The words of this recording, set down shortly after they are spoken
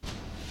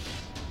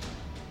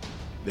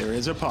There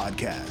is a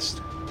podcast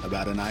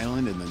about an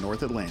island in the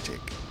North Atlantic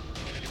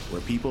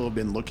where people have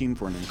been looking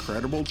for an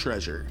incredible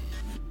treasure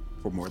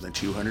for more than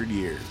 200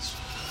 years.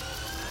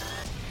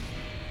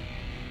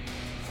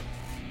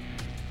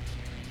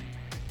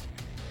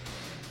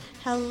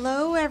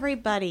 Hello,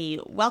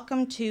 everybody.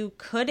 Welcome to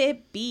Could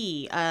It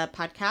Be, a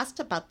podcast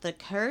about the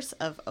curse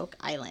of Oak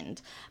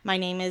Island. My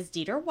name is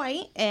Dieter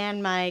White,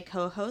 and my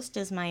co-host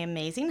is my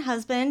amazing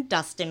husband,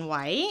 Dustin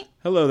White.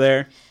 Hello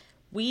there.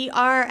 We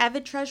are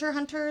avid treasure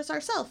hunters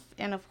ourselves,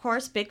 and of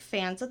course, big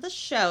fans of the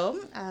show.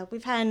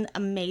 We've had an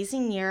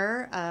amazing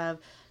year of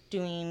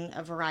doing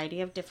a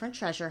variety of different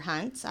treasure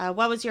hunts.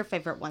 What was your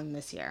favorite one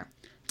this year?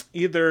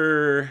 I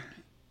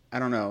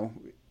don't know.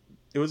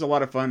 It was a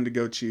lot of fun to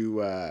go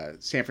to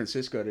San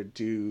Francisco to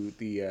do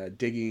the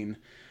digging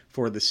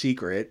for The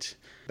Secret.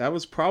 That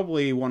was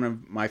probably one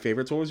of my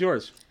favorites. What was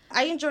yours?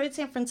 I enjoyed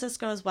San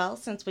Francisco as well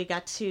since we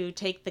got to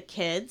take the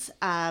kids,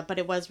 but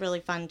it was really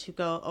fun to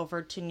go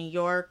over to New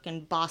York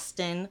and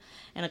Boston.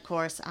 And of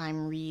course,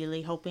 I'm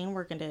really hoping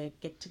we're going to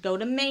get to go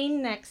to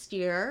Maine next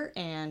year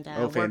and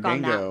work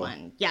on that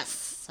one. Yes,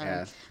 so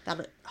yeah.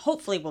 That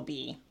hopefully will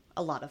be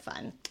a lot of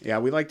fun. Yeah,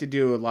 we like to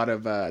do a lot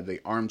of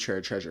the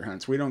armchair treasure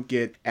hunts. We don't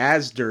get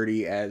as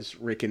dirty as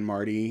Rick and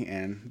Marty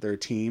and their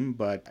team,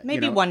 but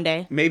Maybe one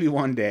day. Maybe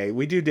one day.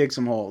 We do dig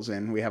some holes,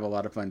 and we have a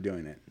lot of fun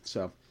doing it.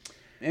 So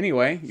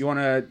anyway, you want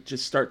to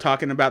just start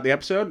talking about the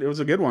episode? It was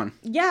a good one.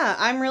 Yeah,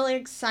 I'm really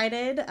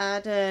excited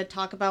to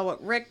talk about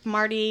what Rick,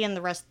 Marty, and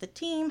the rest of the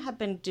team have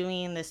been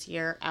doing this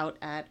year out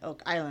at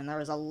Oak Island. There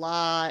was a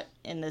lot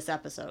in this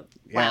episode.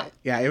 Yeah, Wow.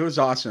 Yeah, it was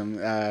awesome.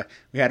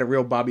 We had a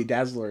real Bobby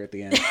Dazzler at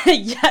the end.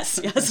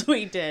 Yes,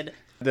 we did.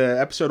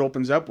 The episode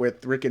opens up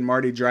with Rick and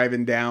Marty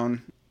driving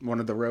down one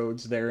of the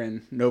roads there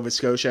in Nova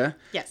Scotia.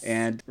 Yes.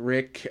 And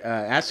Rick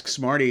asks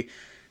Marty,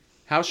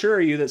 how sure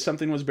are you that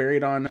something was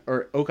buried on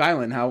Oak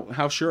Island?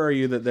 How sure are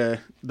you that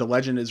the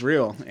legend is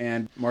real?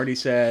 And Marty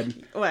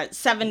said,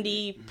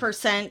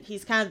 70%.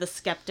 He's kind of the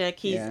skeptic.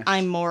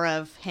 I'm more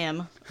of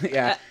him.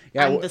 Yeah.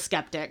 I'm the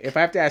skeptic. If I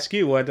have to ask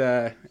you,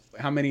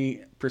 how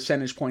many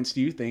percentage points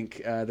do you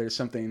think there's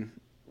something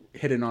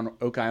hidden on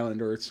Oak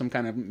Island or some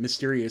kind of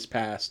mysterious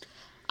past?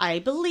 I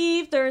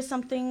believe there is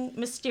something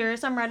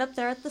mysterious. I'm right up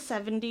there at the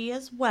 70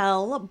 as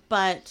well,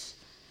 but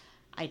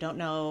I don't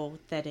know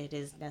that it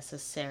is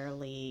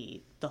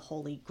necessarily the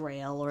Holy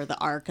Grail or the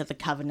Ark of the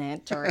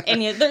Covenant or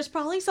any. There's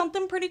probably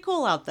something pretty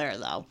cool out there,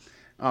 though.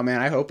 Oh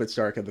man, I hope it's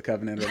Ark of the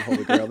Covenant or the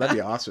Holy Grail. That'd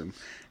be awesome.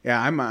 Yeah,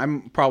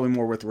 I'm probably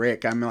more with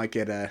Rick. I'm like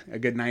at a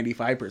good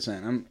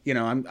 95%.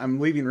 I'm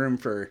leaving room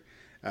for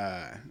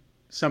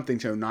something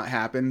to not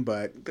happen,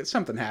 but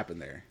something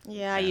happened there.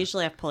 Yeah, I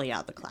usually have to pull you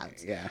out of the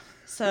clouds. Yeah.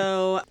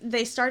 So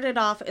they started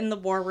off in the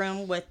war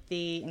room with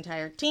the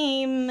entire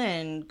team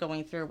and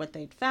going through what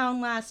they'd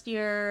found last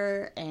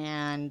year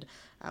and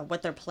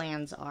what their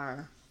plans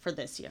are for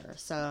this year.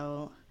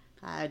 So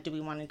do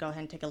we want to go ahead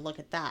and take a look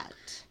at that?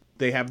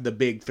 They have the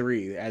big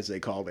three, as they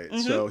called it.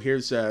 Mm-hmm. So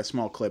here's a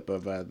small clip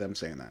of them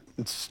saying that.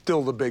 It's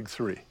still the big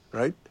three,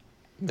 right?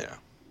 Yeah.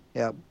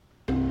 Yep.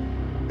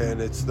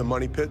 And it's the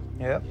money pit?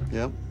 Yep.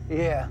 Yep.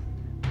 Yeah.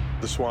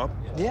 The swamp?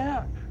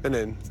 Yeah. And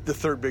then the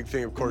third big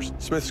thing, of course,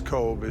 Smith's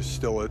Cove is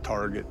still a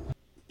target.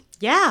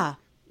 Yeah.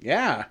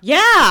 Yeah.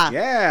 Yeah.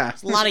 Yeah.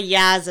 There's a lot of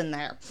yeahs in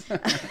there.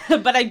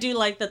 But I do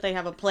like that they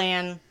have a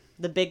plan.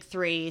 The big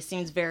three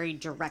seems very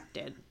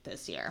directed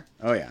this year.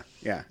 Oh, yeah.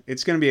 Yeah.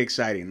 It's going to be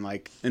exciting.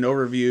 Like an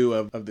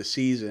overview of the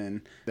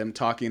season, them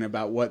talking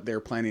about what they're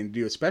planning to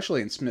do,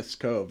 especially in Smith's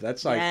Cove.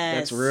 That's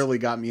that's really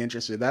got me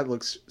interested. That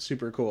looks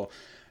super cool.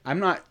 I'm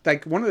not,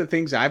 like, one of the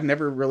things I've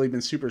never really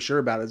been super sure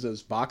about is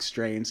those box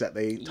strains that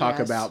they talk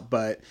about.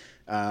 But,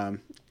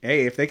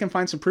 hey, if they can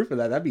find some proof of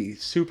that, that'd be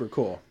super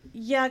cool.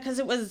 Yeah, because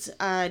it was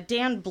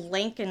Dan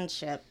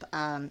Blankenship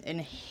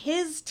and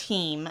his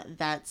team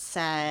that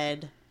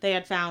said they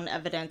had found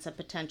evidence of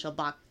potential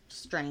box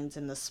strains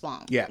in the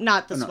swamp. Yeah.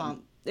 Not the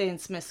swamp, in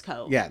Smith's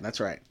Cove. Yeah, that's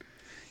right.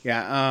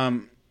 Yeah,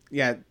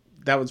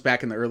 that was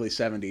back in the early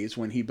 70s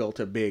when he built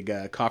a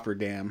big coffer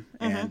dam.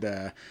 Mm-hmm.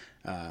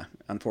 And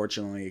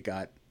unfortunately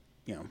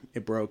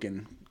it broke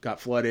and got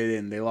flooded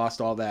and they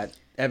lost all that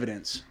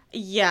evidence.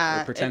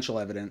 Yeah. Potential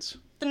evidence.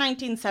 The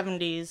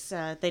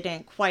 1970s, they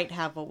didn't quite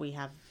have what we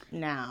have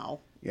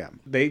now. Yeah,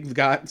 they've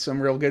got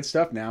some real good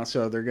stuff now,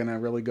 so they're gonna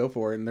really go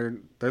for it, and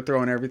they're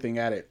throwing everything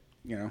at it.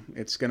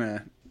 It's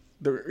gonna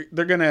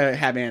they're gonna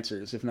have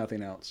answers if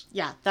nothing else.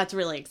 Yeah, that's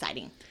really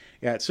exciting.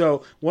 Yeah,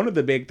 so one of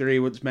the big three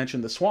was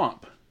mentioned the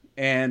swamp,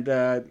 and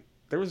there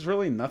was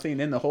really nothing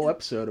in the whole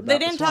episode about. They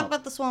didn't talk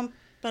about the swamp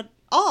at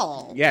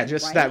all. Yeah,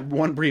 just that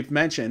one brief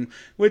mention,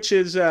 which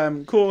is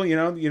cool.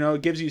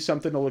 It gives you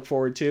something to look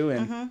forward to,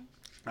 and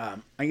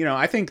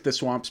I think the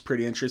swamp's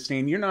pretty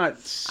interesting. You're not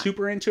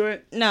super into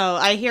it. No,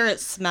 I hear it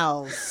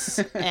smells,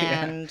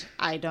 and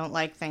I don't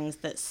like things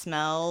that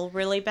smell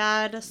really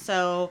bad.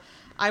 So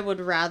I would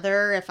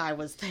rather, if I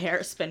was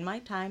there, spend my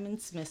time in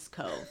Smith's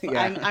Cove.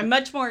 Yeah. I'm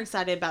much more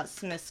excited about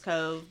Smith's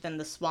Cove than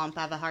the swamp.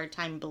 I have a hard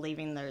time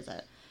believing there's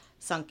a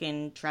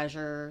sunken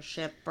treasure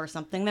ship or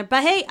something there.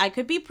 But hey, I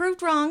could be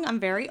proved wrong. I'm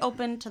very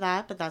open to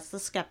that, but that's the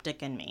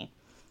skeptic in me.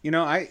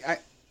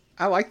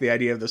 I like the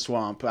idea of the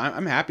swamp.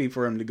 I'm happy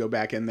for him to go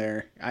back in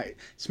there.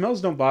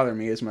 Smells don't bother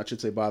me as much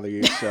as they bother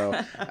you, so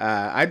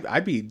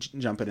I'd be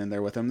jumping in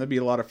there with him. That'd be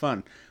a lot of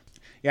fun.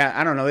 Yeah,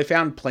 I don't know. They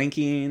found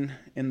planking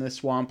in the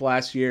swamp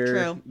last year.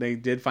 True. They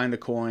did find a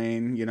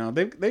coin.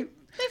 They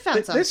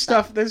found some this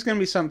stuff. There's going to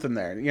be something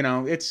there.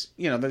 It's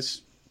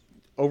there's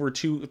over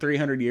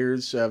 200-300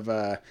 years of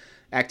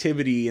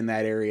activity in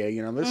that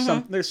area.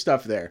 There's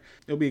stuff there.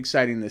 It'll be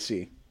exciting to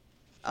see.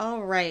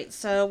 All right,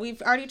 so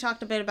we've already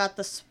talked a bit about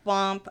the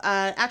swamp.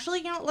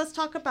 Actually, let's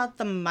talk about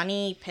the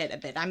money pit a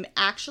bit. I'm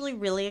actually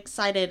really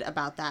excited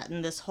about that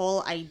and this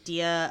whole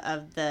idea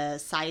of the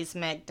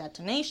seismic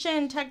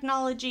detonation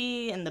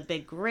technology and the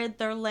big grid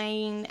they're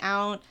laying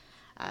out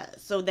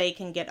so they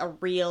can get a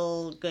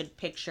real good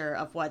picture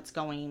of what's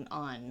going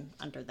on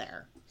under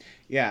there.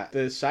 Yeah,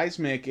 the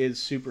seismic is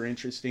super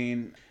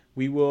interesting.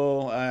 We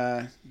will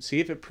see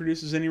if it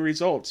produces any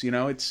results.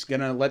 It's going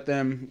to let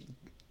them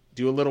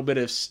do a little bit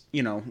of,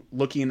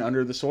 looking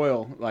under the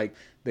soil like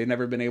they've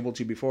never been able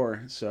to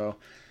before. So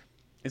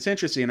it's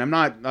interesting. I'm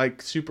not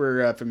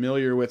super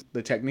familiar with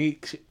the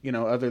technique,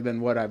 other than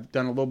what I've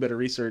done a little bit of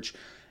research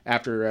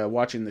after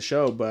watching the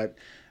show, but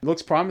it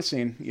looks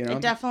promising,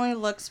 It definitely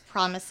looks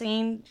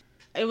promising.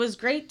 It was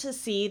great to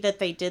see that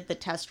they did the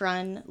test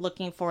run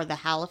looking for the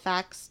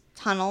Halifax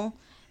tunnel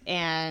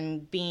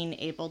and being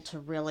able to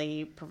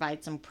really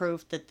provide some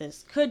proof that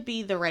this could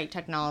be the right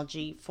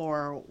technology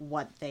for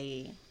what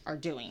they are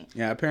doing.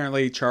 Yeah,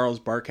 apparently Charles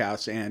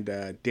Barkhouse and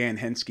Dan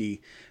Henske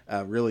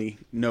really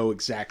know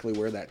exactly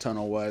where that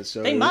tunnel was.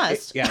 So they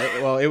must.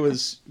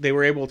 They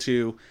were able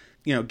to,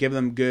 give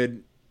them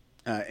good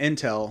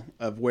intel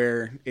of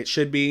where it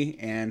should be.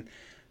 And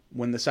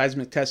when the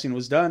seismic testing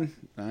was done,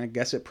 I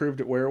guess it proved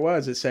it where it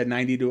was. It said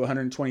 90 to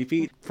 120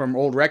 feet. From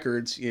old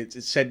records,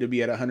 it's said to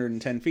be at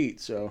 110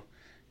 feet. So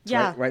it's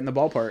right in the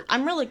ballpark.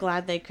 I'm really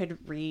glad they could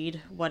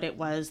read what it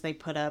was they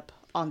put up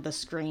on the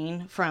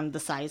screen from the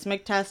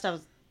seismic test. I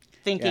was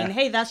thinking,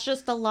 hey, that's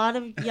just a lot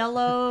of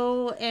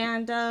yellow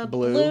and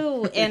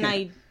blue. And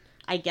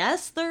I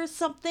guess there's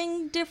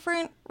something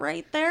different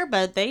right there,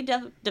 but they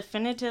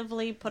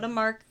definitively put a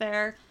mark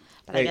there.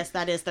 But I guess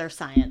that is their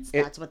science.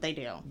 That's what they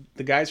do.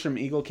 The guys from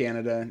Eagle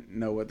Canada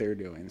know what they're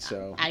doing.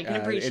 So I can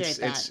appreciate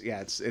that.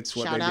 It's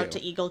what Shout they do. Shout out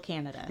to Eagle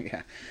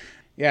Canada.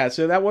 Yeah.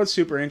 So that was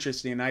super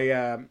interesting.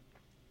 I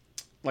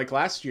like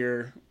last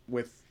year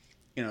with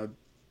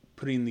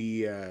putting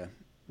the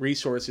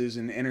resources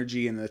and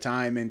energy and the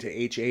time into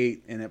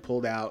H8, and it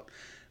pulled out.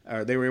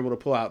 They were able to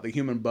pull out the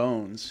human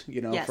bones,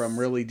 from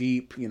really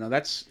deep.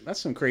 That's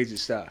some crazy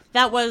stuff.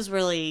 That was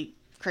really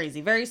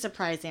crazy, very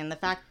surprising. The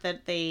fact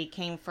that they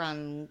came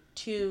from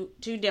two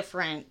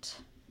different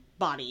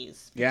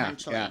bodies,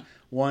 potentially. Yeah.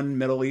 One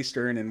Middle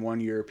Eastern and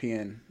one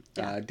European,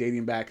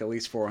 dating back at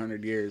least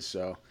 400 years.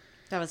 So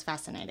that was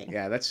fascinating.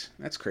 Yeah, that's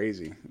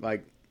crazy.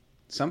 Like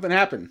something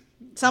happened.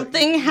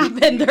 Something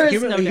happened. There's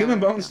human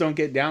bones don't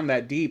get down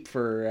that deep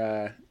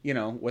for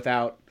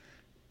without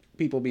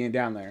people being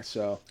down there.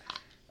 So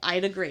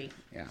I'd agree.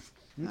 Yeah.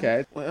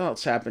 Okay. What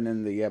else happened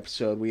in the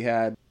episode? We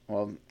had,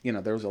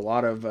 there was a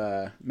lot of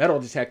metal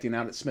detecting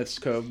out at Smith's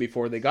Cove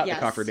before they got the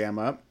cofferdam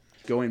up.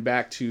 Going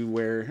back to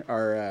where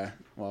our,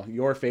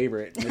 your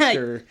favorite,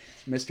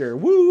 Mr.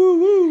 Woo Woo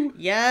Woo.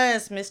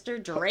 Yes,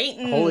 Mr.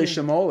 Drayton. Holy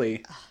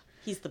shamoly.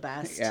 He's the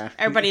best. Yeah.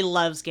 Everybody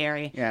loves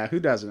Gary. Yeah, who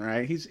doesn't,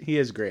 right? He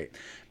is great.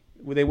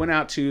 They went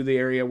out to the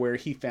area where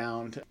he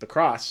found the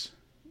cross,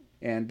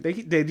 and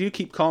they do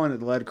keep calling it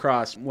the lead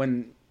cross.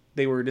 When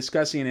they were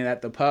discussing it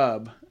at the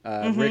pub,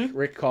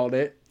 Rick called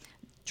it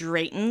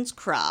Drayton's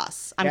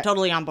Cross. I'm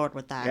totally on board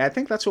with that. Yeah, I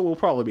think that's what we'll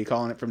probably be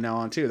calling it from now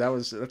on too.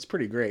 That's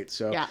pretty great.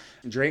 So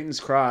Drayton's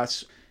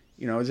Cross,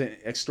 is an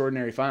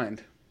extraordinary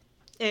find.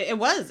 It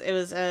was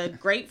a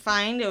great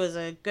find. It was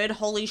a good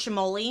holy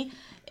shamoly,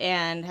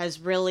 and has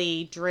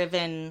really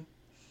driven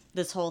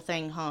this whole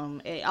thing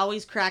home. It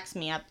always cracks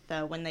me up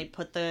though when they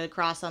put the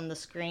cross on the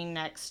screen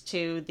next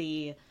to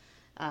the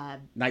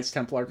Knights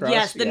Templar cross.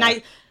 Yes, the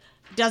Knight.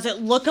 Does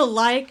it look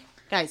alike?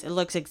 Guys, it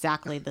looks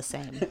exactly the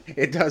same.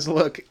 It does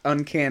look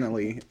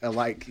uncannily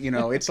alike.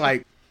 It's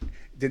like,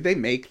 did they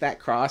make that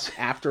cross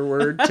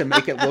afterward to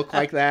make it look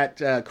like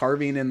that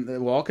carving in the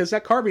wall? Because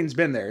that carving's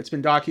been there. It's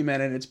been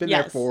documented. It's been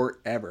there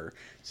forever,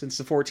 since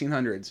the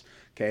 1400s.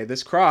 Okay,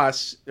 this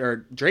cross,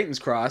 or Drayton's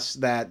Cross,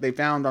 that they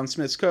found on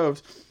Smith's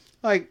Cove,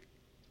 like,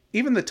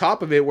 even the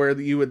top of it where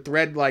you would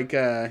thread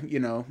necklace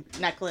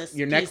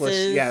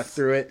necklace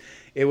through it.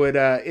 It would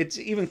it's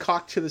even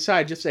cocked to the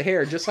side just a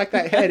hair, just like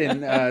that head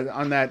in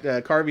on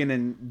that carving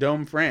in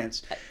Dome,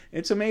 France.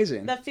 It's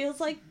amazing. That feels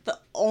like the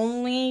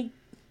only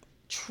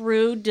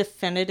true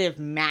definitive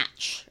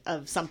match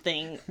of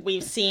something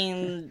we've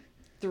seen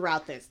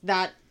throughout this.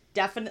 That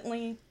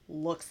definitely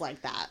looks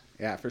like that.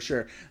 Yeah, for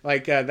sure.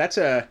 Like that's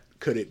a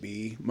could it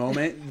be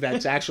moment.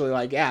 That's actually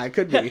like, yeah, it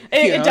could be.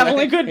 It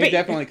definitely could be. It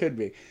definitely could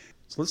be.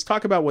 So let's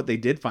talk about what they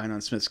did find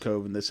on Smith's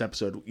Cove in this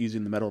episode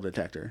using the metal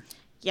detector.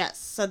 Yes,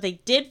 so they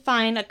did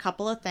find a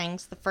couple of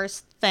things. The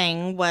first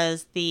thing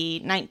was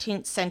the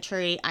 19th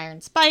century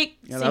iron spike.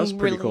 Yeah, that was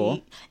pretty cool.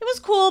 It was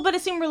cool, but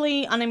it seemed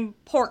really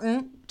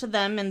unimportant to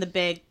them in the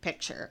big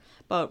picture.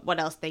 But what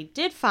else they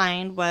did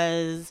find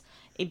was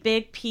a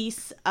big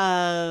piece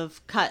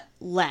of cut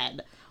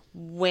lead,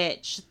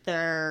 which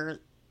they're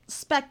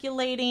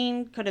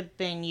speculating could have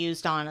been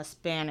used on a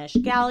Spanish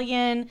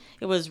galleon.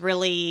 It was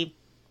really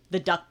the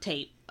duct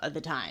tape of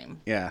the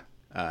time. Yeah.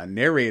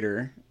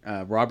 Narrator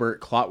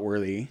Robert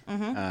Clotworthy,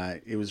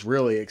 it was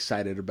really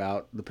excited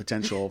about the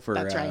potential for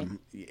right.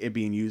 it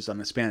being used on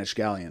a Spanish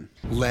galleon.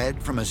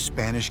 Lead from a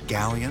Spanish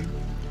galleon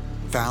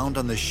found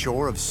on the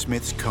shore of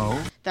Smith's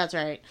Cove? That's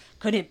right.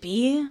 Could it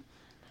be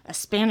a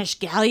Spanish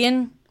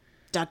galleon?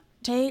 Duct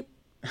tape?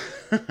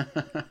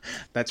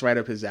 That's right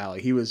up his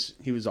alley. He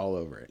was all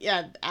over it.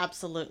 Yeah,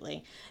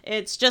 absolutely.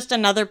 It's just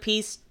another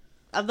piece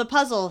of the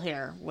puzzle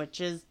here,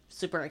 which is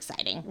super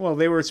exciting. Well,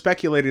 they were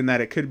speculating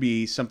that it could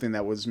be something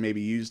that was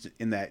maybe used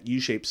in that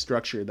U-shaped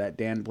structure that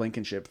Dan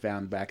Blankenship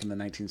found back in the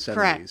 1970s.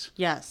 Correct.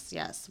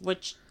 Yes,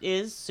 which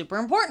is super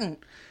important.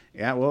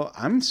 Yeah, well,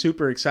 I'm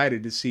super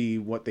excited to see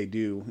what they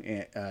do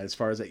as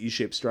far as that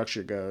U-shaped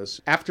structure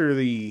goes. After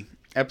the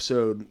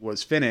episode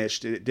was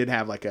finished, it did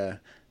have like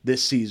a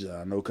this season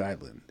on Oak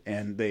Island,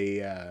 and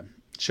they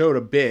showed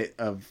a bit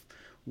of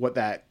what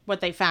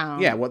they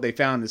found. Yeah, what they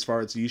found as far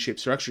as the U-shaped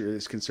structure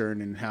is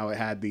concerned, and how it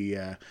had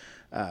the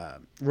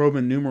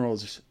Roman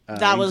numerals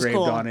engraved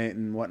cool. on it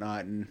and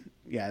whatnot. And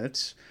yeah,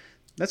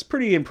 that's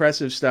pretty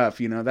impressive stuff.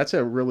 You know, that's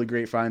a really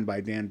great find by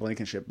Dan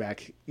Blankenship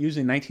back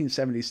using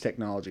 1970s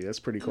technology. That's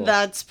pretty cool.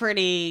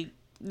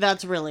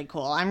 That's really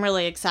cool. I'm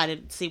really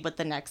excited to see what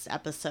the next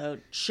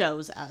episode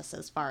shows us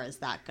as far as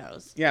that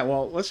goes. Yeah,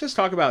 well, let's just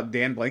talk about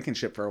Dan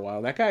Blankenship for a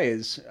while. That guy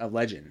is a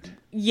legend.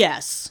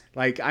 Yes.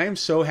 Like, I am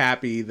so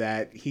happy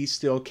that he's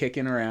still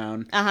kicking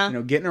around,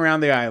 getting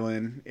around the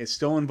island, is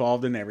still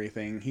involved in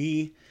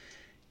everything.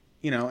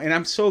 And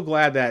I'm so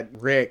glad that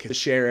Rick to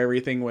share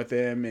everything with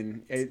him,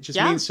 and it just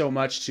means so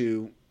much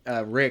to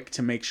Rick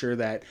to make sure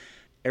that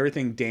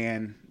everything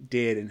Dan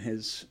did in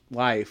his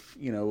life,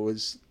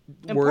 was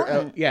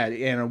important.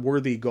 And a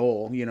worthy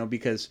goal,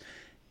 because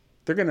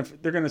they're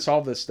gonna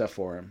solve this stuff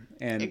for him,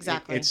 and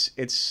exactly.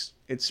 It's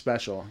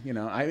special,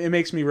 it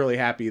makes me really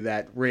happy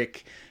that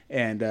Rick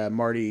and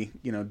Marty,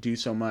 do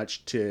so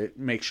much to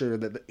make sure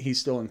that he's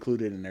still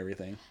included in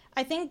everything.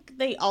 I think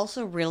they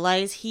also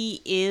realize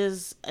he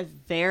is a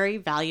very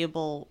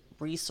valuable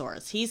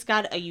resource. He's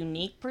got a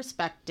unique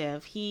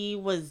perspective. He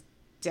was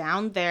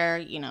down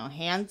there,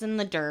 hands in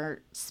the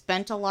dirt,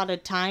 spent a lot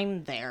of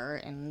time there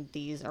in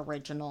these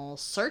original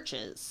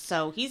searches.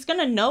 So he's going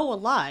to know a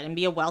lot and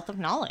be a wealth of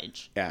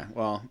knowledge. Yeah,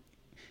 well,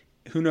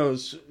 who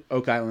knows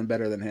Oak Island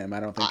better than him?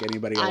 I don't think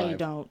anybody alive. I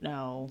don't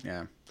know.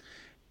 Yeah.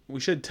 We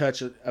should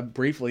touch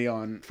briefly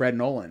on Fred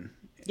Nolan.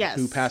 Yes.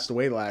 Who passed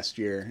away last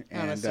year.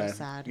 And that's so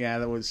sad.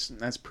 Yeah,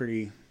 that's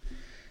pretty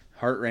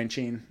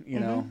heart-wrenching,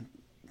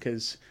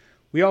 because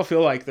we all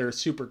feel like they're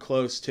super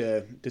close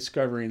to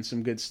discovering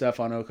some good stuff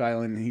on Oak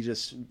Island, and he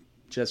just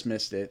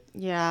missed it.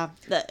 Yeah,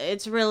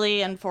 it's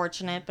really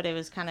unfortunate, but it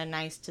was kind of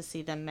nice to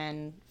see them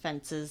mend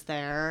fences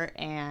there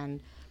and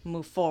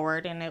move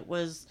forward, and it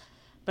was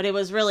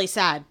really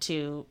sad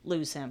to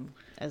lose him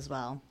as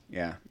well.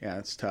 Yeah,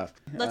 it's tough.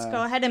 Let's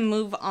go ahead and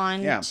move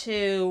on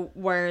to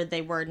where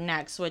they were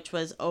next, which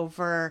was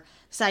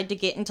decided to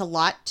get into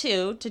Lot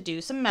 2 to do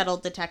some metal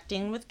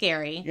detecting with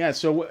Gary. Yeah,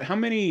 so how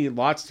many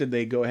lots did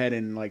they go ahead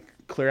and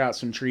clear out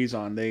some trees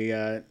on?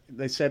 They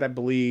said, I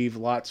believe,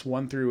 lots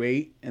 1 through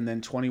 8 and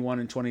then 21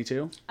 and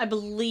 22? I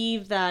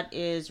believe that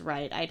is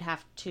right. I'd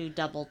have to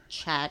double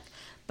check.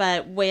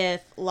 But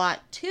with Lot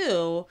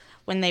 2,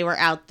 when they were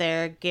out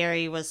there,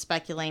 Gary was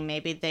speculating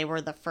maybe they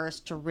were the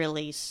first to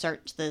really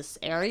search this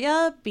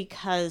area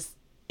because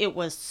it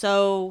was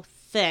so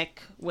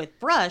thick with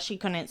brush, he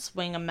couldn't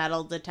swing a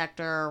metal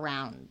detector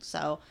around.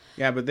 So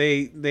yeah, but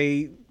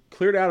they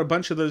cleared out a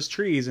bunch of those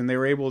trees, and they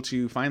were able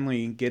to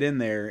finally get in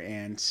there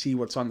and see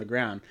what's on the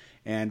ground.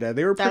 And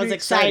they were pretty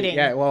exciting.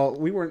 Yeah, well,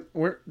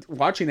 we're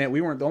watching it.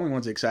 We weren't the only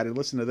ones excited.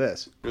 Listen to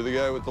this. You're the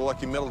guy with the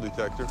lucky metal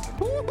detector.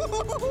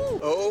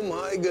 Oh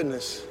my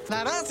goodness.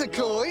 Now that's a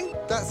coin.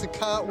 That's a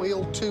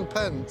cartwheel 2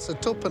 pence, a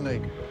tuppenny.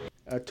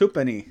 A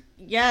tuppenny.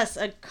 Yes,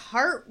 a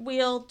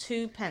cartwheel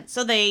 2 pence.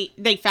 So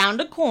they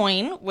found a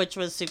coin, which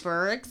was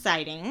super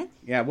exciting.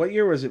 Yeah, what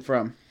year was it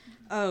from?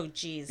 Oh,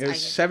 geez. It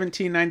was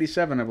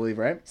 1797, I believe,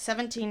 right?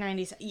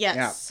 1797.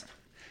 Yes.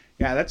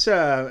 Yeah, that's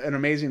an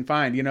amazing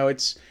find.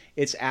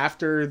 It's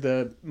after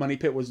the money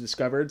pit was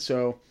discovered,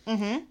 so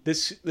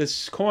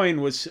this coin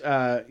was,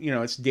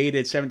 it's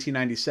dated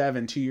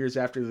 1797, 2 years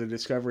after the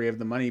discovery of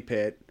the money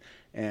pit,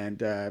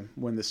 and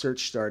when the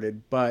search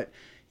started. But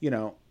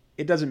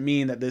it doesn't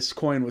mean that this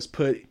coin was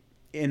put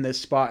in this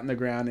spot in the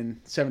ground in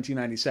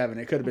 1797.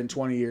 It could have been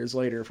 20 years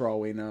later, for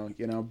all we know.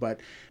 But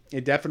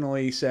it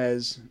definitely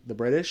says the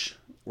British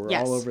were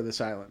all over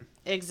this island.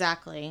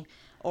 Exactly,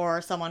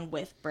 or someone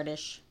with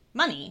British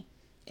money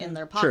in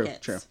their pockets.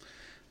 True.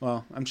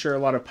 Well, I'm sure a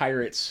lot of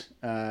pirates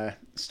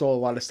stole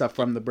a lot of stuff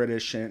from the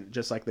British, and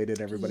just like they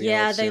did everybody else.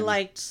 Yeah, they and,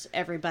 liked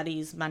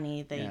everybody's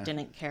money. They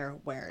didn't care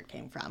where it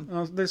came from.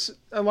 Well, there's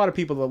a lot of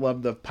people that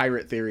love the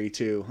pirate theory,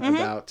 too,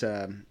 about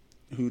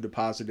who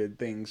deposited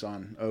things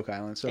on Oak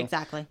Island. So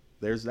Exactly.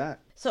 there's that.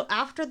 So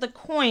after the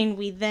coin,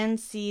 we then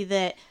see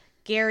that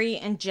Gary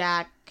and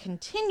Jack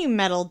continue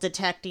metal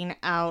detecting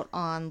out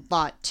on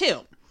Lot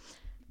 2.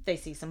 They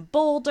see some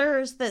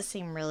boulders that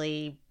seem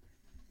really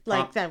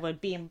like that would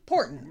be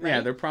important, right? Yeah,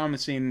 they're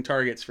promising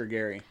targets for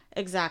Gary.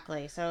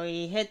 Exactly. So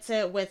he hits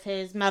it with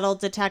his metal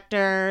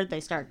detector.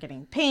 They start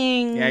getting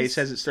pings. Yeah, he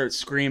says it starts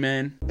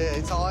screaming. Yeah,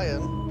 it's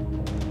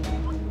iron.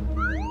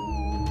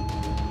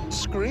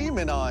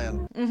 Screaming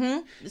iron.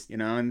 You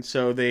know, and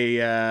so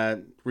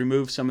they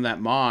remove some of that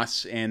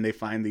moss, and they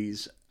find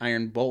these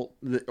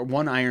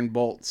one iron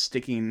bolt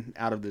sticking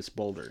out of this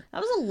boulder.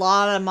 That was a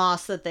lot of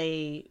moss that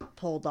they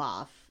pulled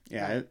off.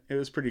 Yeah, it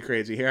was pretty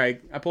crazy. Here,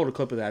 I pulled a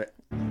clip of that.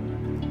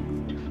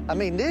 I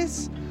mean,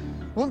 this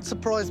wouldn't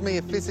surprise me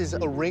if this is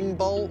a ring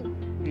bolt.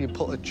 You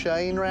put a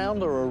chain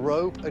round or a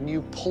rope and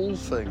you pull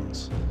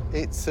things.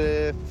 It's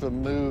for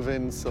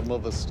moving some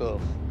other stuff.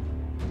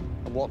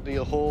 And what do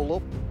you haul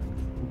up?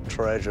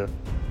 Treasure.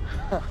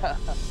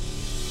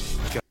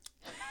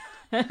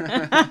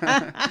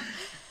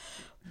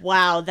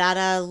 Wow,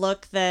 that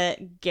look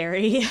that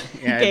Gary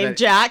gave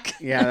Jack.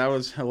 Yeah, that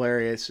was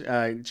hilarious.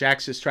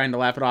 Jack's just trying to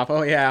laugh it off.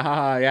 Oh yeah,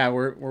 haha, yeah,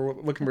 we're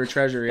looking for a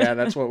treasure. Yeah,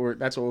 that's what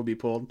will be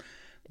pulled.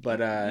 But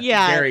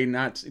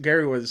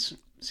Gary was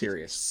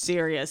serious.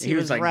 Serious. He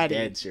was like ready.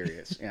 Dead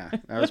serious. Yeah,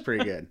 that was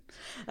pretty good.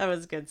 That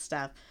was good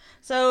stuff.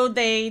 So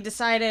they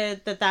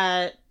decided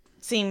that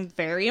seemed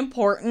very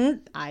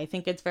important. I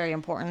think it's very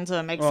important, so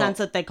it makes sense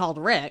that they called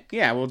Rick.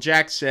 Yeah, well,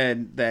 Jack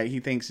said that he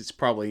thinks it's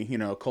probably,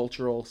 a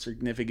cultural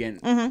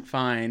significant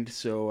find,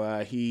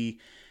 so he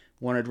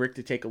wanted Rick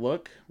to take a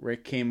look.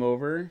 Rick came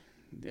over,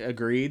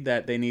 agreed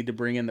that they need to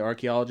bring in the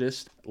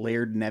archaeologist,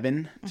 Laird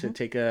Nevin, to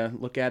take a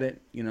look at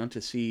it,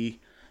 to see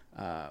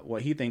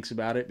what he thinks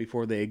about it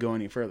before they go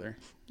any further.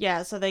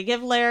 Yeah, so they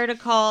give Laird a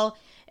call,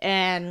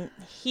 and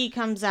he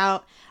comes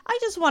out. I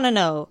just want to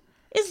know,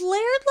 is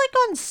Laird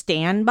on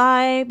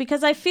standby?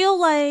 Because I feel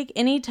like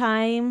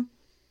anytime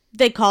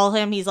they call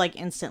him, he's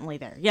instantly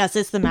there. Yes,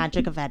 it's the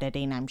magic of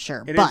editing, I'm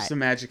sure. It is the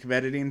magic of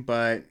editing,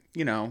 but,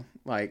 I'm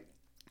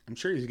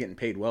sure he's getting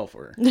paid well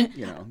for,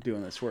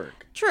 doing this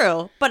work.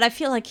 True, but I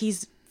feel like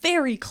he's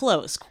very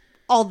close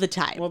all the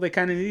time. Well, they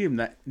kind of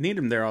need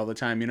him there all the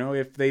time.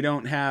 If they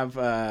don't have,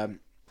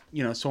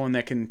 someone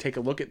that can take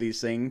a look at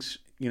these things,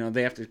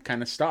 they have to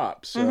kind of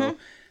stop. So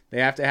they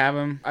have to have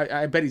him.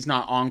 I bet he's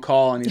not on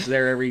call and he's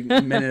there every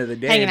minute of the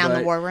day. Hanging out in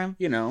the war room.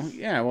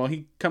 Well,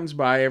 he comes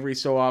by every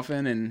so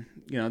often and,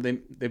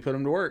 they put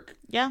him to work.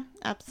 Yeah,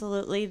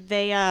 absolutely.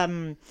 They,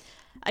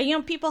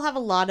 people have a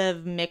lot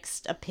of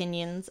mixed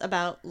opinions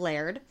about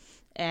Laird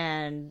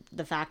and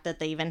the fact that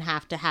they even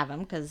have to have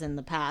him because in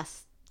the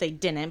past they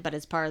didn't, but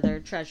it's part of their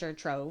treasure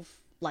trove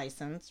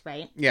license,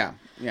 right? Yeah.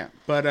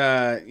 But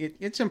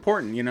it's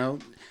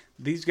important,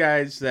 these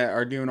guys that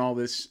are doing all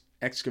this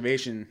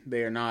excavation,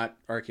 they are not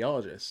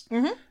archaeologists.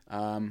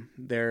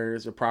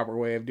 There's a proper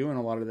way of doing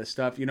a lot of this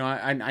stuff.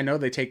 I know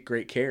they take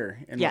great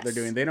care in what they're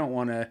doing. They don't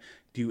want to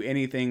do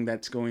anything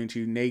that's going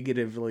to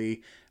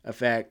negatively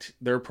affect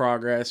their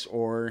progress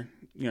or,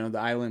 the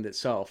island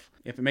itself.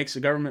 If it makes the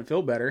government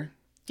feel better,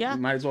 you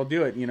might as well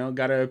do it.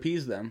 Got to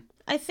appease them.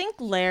 I think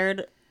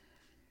Laird,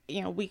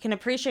 we can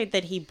appreciate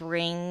that he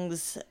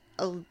brings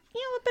a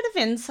bit of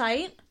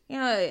insight,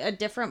 a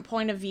different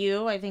point of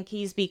view. I think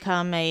he's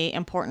become a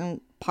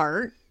important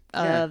part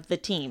of the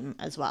team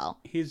as well.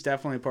 He's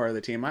definitely part of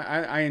the team.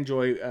 I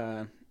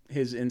enjoy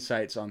his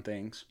insights on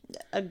things.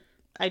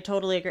 I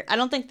totally agree. I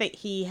don't think that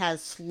he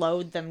has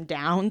slowed them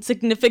down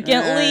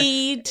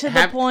significantly to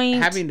the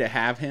point. Having to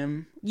have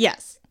him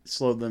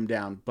slowed them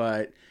down,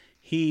 but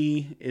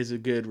he is a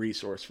good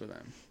resource for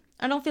them.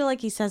 I don't feel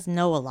like he says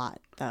no a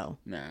lot, though.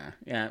 Nah.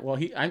 Yeah. Well,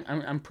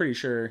 I'm pretty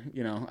sure,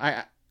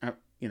 I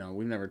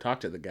we've never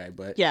talked to the guy,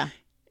 but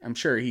I'm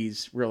sure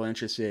he's real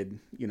interested,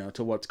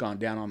 to what's gone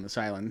down on this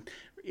island.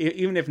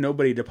 Even if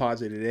nobody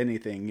deposited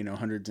anything,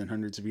 hundreds and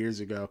hundreds of years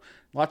ago,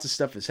 lots of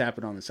stuff has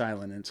happened on this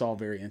island, and it's all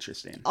very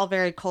interesting. All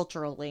very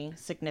culturally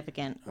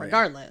significant,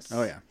 regardless.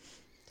 Oh, yeah.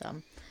 So,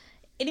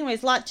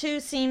 anyways, Lot 2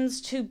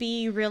 seems to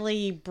be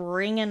really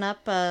bringing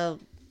up a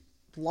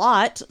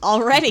lot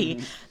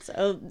already.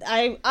 So,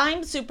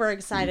 I'm super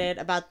excited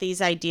about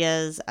these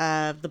ideas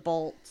of the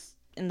bolts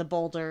and the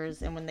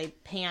boulders, and when they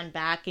pan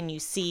back and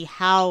you see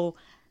how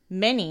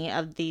many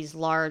of these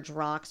large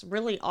rocks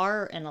really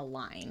are in a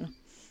line.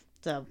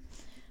 So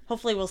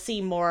hopefully we'll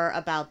see more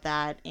about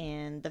that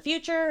in the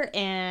future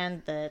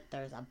and that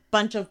there's a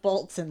bunch of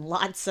bolts and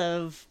lots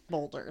of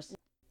boulders.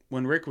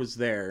 When Rick was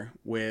there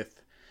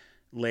with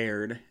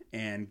Laird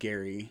and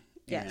Gary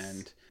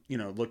and,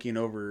 looking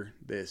over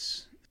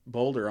this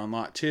boulder on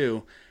Lot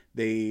 2,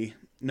 they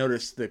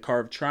noticed the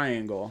carved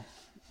triangle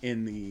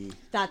in the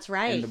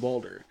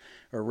boulder,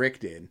 or Rick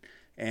did.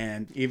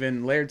 And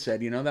even Laird said,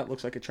 that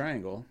looks like a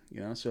triangle,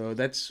 so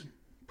that's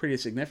pretty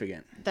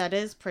significant. That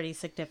is pretty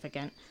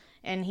significant.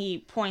 And he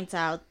points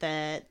out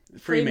that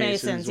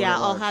Freemasons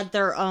all had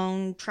their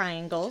own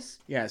triangles.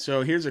 Yeah,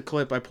 so here's a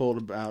clip I pulled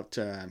about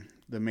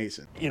the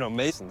Mason. You know,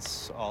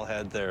 Masons all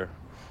had their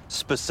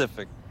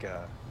specific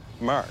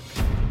mark.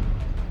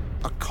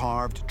 A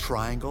carved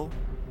triangle?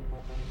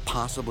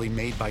 Possibly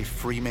made by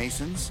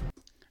Freemasons?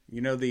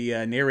 You know,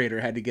 the narrator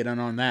had to get in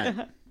on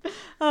that.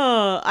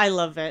 Oh, I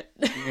love it.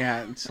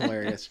 Yeah, it's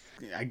hilarious.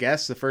 I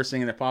guess the first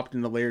thing that popped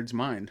into Laird's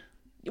mind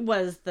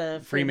was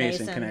the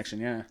Freemason connection,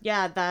 yeah.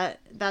 Yeah,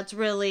 that's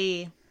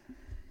really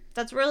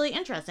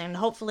interesting.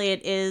 Hopefully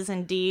it is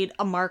indeed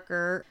a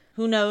marker.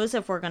 Who knows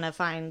if we're going to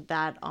find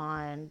that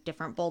on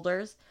different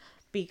boulders,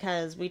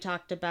 because we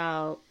talked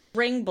about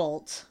ring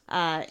bolt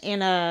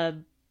in a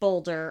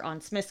boulder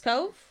on Smith's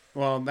Cove.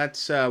 Well,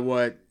 that's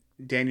what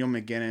Daniel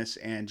McGinnis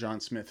and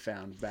John Smith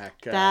found back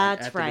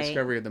That's at the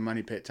discovery of the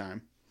Money Pit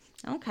time.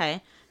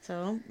 Okay,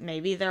 so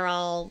maybe they're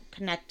all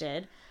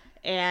connected,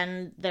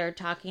 and they're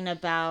talking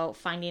about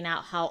finding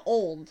out how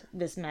old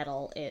this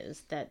metal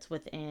is that's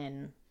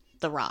within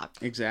the rock.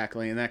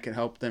 Exactly, and that can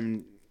help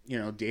them, you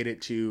know, date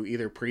it to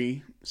either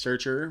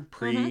pre-searcher,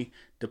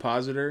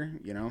 pre-depositor,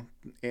 you know.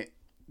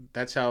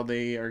 That's how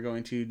they are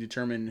going to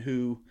determine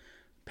who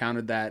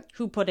pounded that.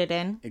 Who put it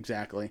in.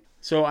 Exactly.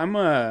 So I'm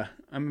a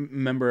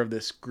member of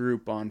this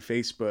group on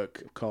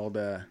Facebook called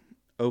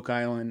Oak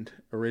Island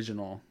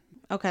Original.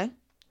 Okay.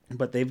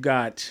 But they've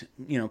got,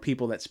 you know,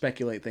 people that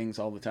speculate things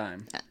all the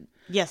time.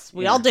 Yes,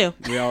 we all do.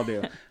 We all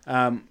do.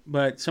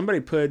 But somebody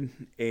put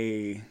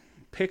a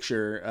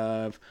picture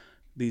of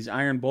these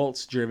iron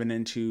bolts driven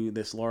into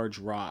this large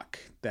rock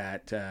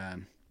that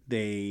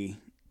they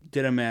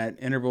did them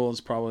at intervals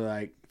probably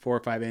like 4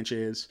 or 5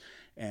 inches,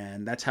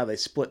 and that's how they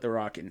split the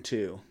rock in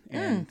two.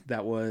 And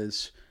that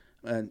was,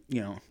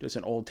 you know, just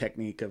an old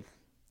technique of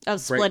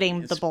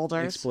splitting the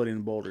boulders. Splitting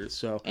the boulders.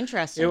 So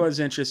interesting. It was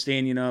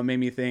interesting. You know, it made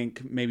me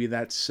think maybe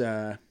that's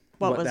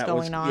what was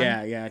going on.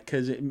 Yeah,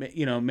 because it,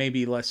 you know,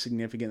 maybe less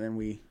significant than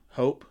we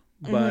hope,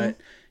 but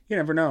you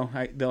never know.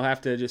 They'll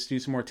have to just do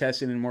some more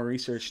testing and more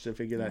research to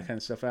figure that kind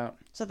of stuff out.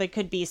 So they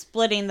could be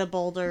splitting the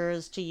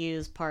boulders to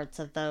use parts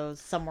of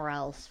those somewhere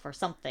else for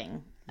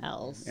something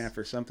else. Yeah,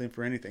 for something,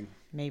 for anything.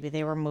 Maybe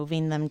they were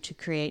moving them to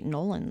create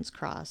Nolan's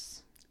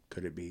Cross.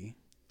 Could it be?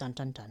 Dun,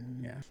 dun,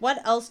 dun. Yeah.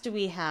 What else do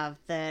we have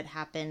that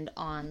happened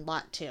on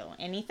Lot 2?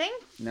 Anything?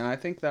 No, I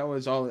think that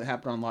was all that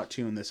happened on Lot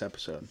 2 in this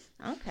episode.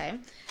 Okay.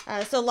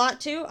 So Lot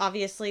 2,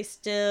 obviously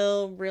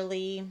still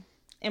really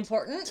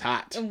important. It's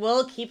hot. And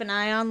we'll keep an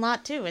eye on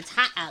Lot 2. It's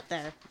hot out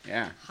there.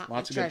 Yeah, hot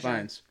lots of treasure. good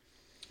finds.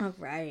 All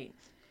right.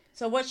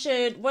 So what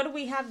do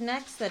we have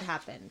next that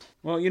happened?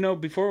 Well, you know,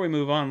 before we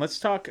move on,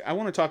 I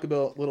want to talk a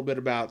little bit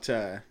about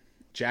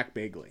Jack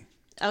Bagley.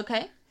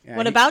 Okay. Yeah,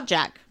 what about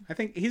Jack? I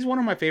think he's one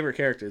of my favorite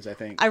characters, I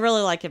think. I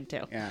really like him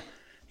too. Yeah.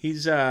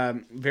 He's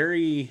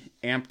very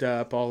amped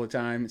up all the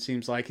time. It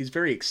seems like he's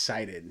very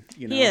excited.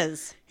 You know, he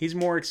is. He's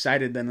more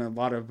excited than a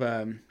lot of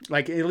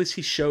like. At least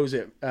he shows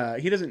it.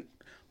 He doesn't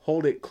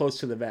hold it close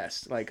to the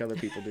vest like other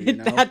people do. You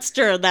know, That's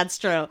true.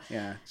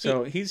 Yeah.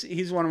 So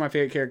he's one of my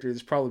favorite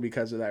characters, probably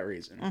because of that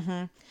reason.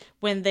 Mm-hmm.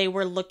 When they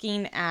were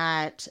looking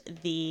at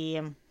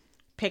the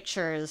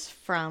pictures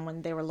from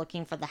when they were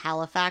looking for the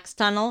Halifax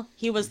tunnel,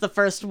 he was the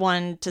first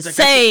one to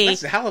say that's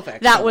the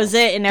Halifax that tunnel. was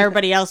it, and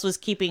everybody else was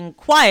keeping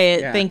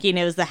quiet, thinking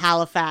it was the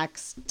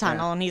Halifax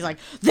tunnel. Yeah. And he's like,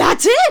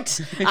 "That's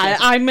it!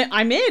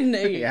 I'm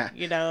in." Yeah.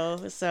 You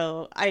know.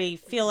 So I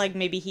feel like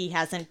maybe he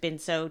hasn't been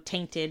so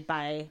tainted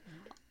by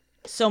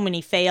so many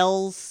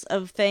fails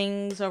of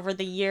things over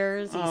the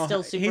years. He's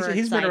still super excited.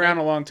 He's been around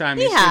a long time.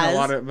 He's seen a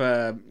lot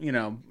of you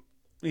know,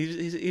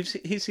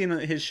 he's seen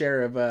his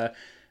share of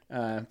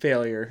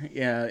failure.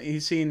 Yeah,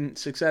 he's seen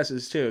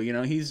successes too. You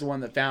know, he's the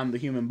one that found the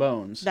human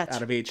bones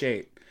out of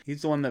H8.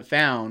 He's the one that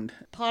found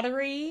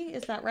pottery.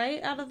 Is that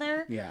right? Out of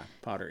there? Yeah,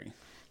 pottery.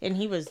 And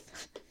he was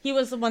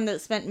the one that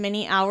spent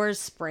many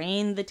hours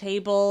spraying the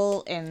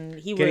table, and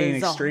he getting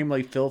was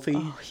extremely filthy.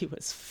 Oh, he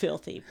was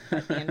filthy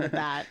at the end of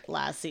that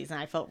last season.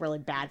 I felt really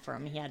bad for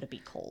him. He had to be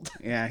cold.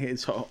 Yeah,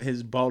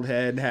 his bald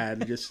head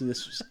had just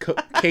this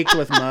caked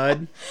with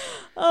mud.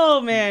 Oh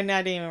man,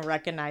 I didn't even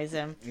recognize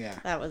him. Yeah,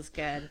 that was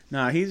good.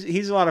 No,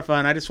 he's a lot of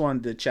fun. I just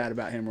wanted to chat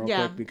about him real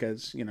quick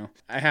because, you know,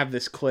 I have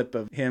this clip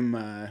of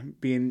him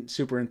being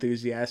super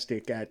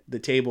enthusiastic at the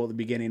table at the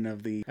beginning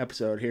of the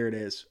episode. Here it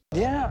is.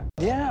 Yeah.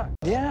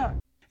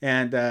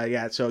 And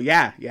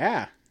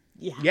yeah.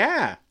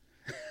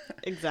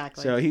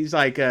 Exactly. So he's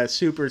like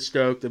super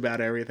stoked about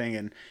everything,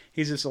 and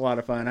he's just a lot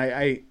of fun.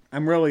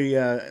 I'm really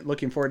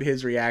looking forward to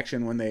his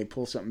reaction when they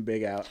pull something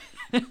big out.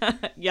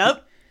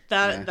 Yep,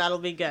 that'll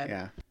be good.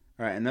 Yeah.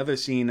 All right. Another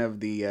scene of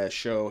the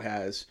show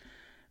has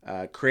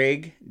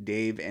Craig,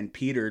 Dave, and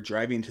Peter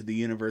driving to the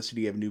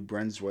University of New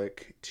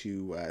Brunswick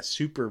to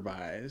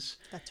supervise.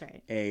 That's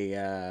right.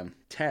 A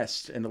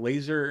test, and a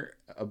laser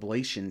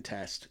ablation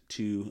test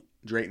to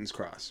Drayton's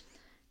Cross.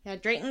 Yeah,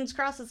 Drayton's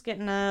Cross is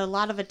getting a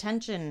lot of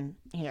attention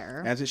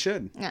here. As it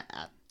should. Yeah,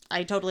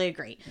 I totally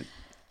agree.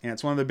 Yeah,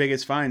 it's one of the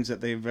biggest finds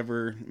that they've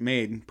ever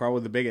made,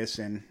 probably the biggest,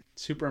 and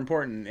Super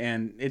important,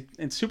 and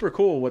it's super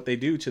cool what they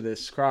do to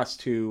this cross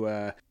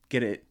to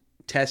get it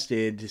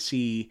tested to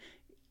see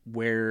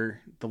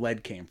where the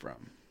lead came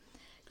from.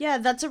 Yeah,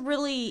 that's a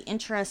really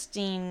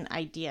interesting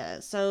idea.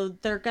 So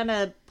they're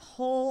gonna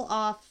pull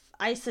off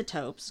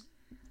isotopes,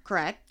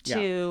 correct,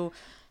 to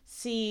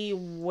see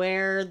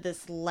where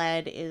this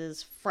lead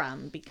is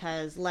from,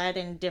 because lead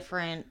in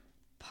different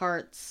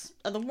parts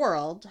of the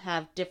world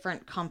have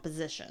different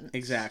compositions.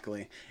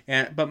 Exactly.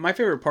 But my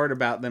favorite part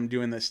about them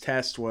doing this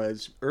test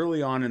was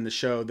early on in the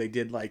show they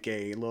did like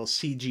a little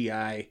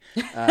CGI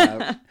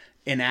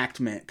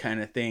enactment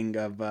kind of thing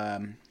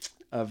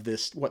of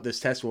this, what this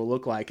test will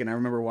look like. And I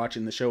remember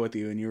watching the show with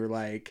you and you were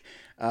like,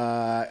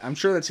 I'm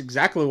sure that's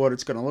exactly what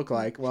it's going to look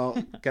like.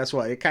 Well, guess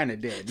what? It kind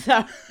of did.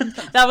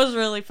 That was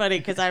really funny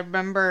because I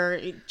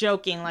remember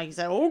joking, like, he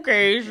said,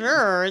 okay,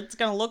 sure, it's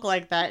going to look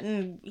like that.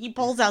 And he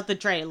pulls out the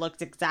tray. It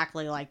looks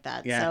exactly like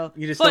that. Yeah, so,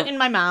 you just foot in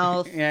my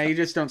mouth. Yeah, you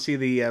just don't see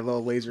the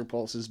little laser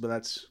pulses, but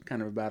that's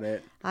kind of about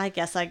it. I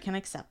guess I can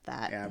accept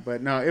that. Yeah,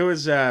 but no, it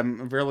was a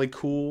really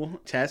cool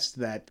test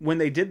that when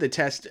they did the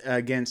test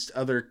against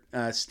other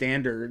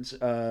standards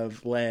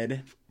of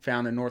lead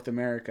found in North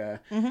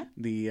America,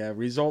 the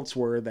results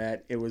were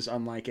that it was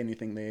unlike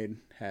anything they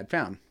had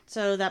found.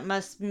 So that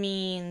must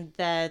mean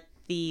that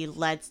the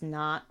lead's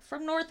not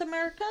from North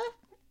America?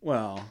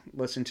 Well,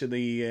 listen to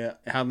the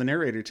how the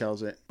narrator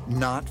tells it.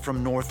 Not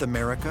from North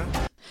America?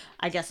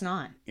 I guess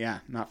not. Yeah,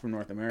 not from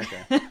North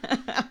America.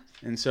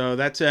 And so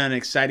that's an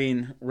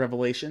exciting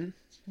revelation.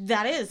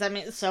 That is. I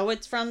mean, so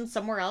it's from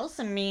somewhere else.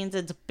 It means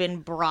it's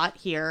been brought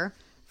here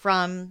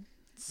from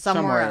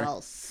somewhere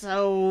else.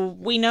 So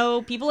we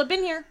know people have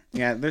been here.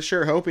 Yeah, they're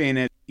sure hoping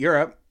it's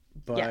Europe,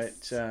 but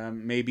Yes.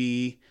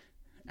 Maybe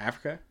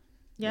Africa,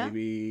 Yeah.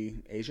 maybe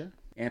Asia,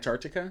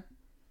 Antarctica,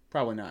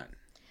 probably not.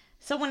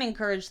 Someone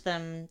encouraged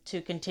them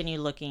to continue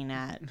looking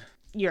at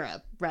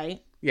Europe,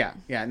 right? Yeah,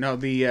 no,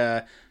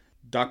 the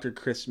Dr.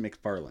 Chris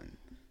McFarlane.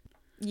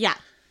 Yeah.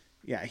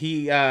 Yeah,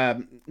 he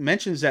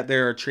mentions that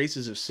there are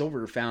traces of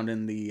silver found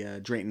in the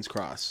Drayton's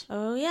Cross.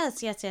 Oh,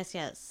 yes.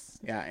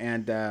 Yeah,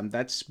 and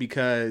that's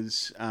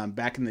because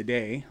back in the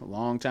day, a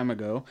long time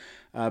ago,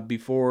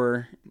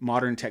 before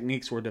modern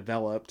techniques were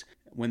developed,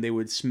 when they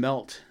would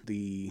smelt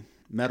the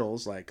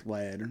metals like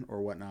lead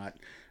or whatnot,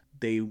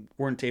 they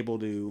weren't able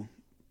to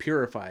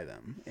purify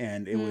them.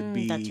 And it would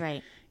be... That's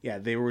right. Yeah,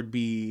 there would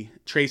be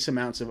trace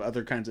amounts of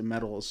other kinds of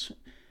metals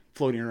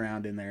floating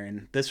around in there.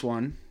 And this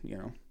one,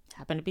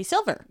 Happened to be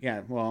silver.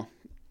 yeah, well,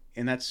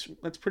 and that's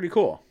pretty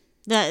cool.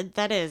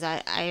 That is.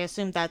 I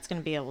assume that's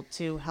going to be able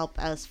to help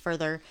us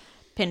further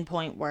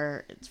pinpoint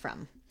where it's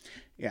from.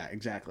 Yeah,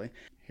 exactly.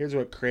 Here's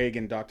what Craig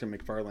and Dr.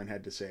 McFarlane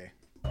had to say.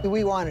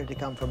 We wanted to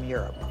come from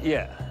Europe,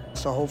 Yeah.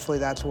 so hopefully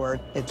that's where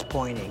it's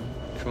pointing.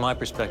 From my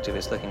perspective,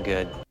 it's looking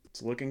good.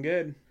 It's looking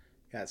good.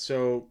 Yeah,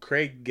 so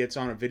Craig gets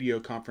on a video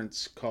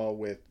conference call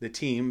with the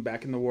team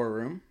back in the war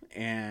room,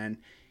 and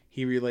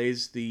he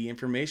relays the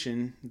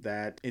information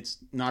that it's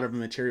not of a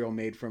material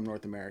made from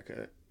North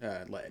America,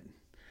 lead.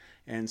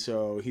 And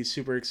so he's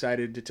super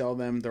excited to tell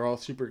them. They're all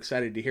super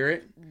excited to hear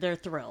it. They're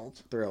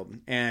thrilled.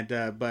 And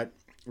but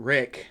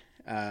Rick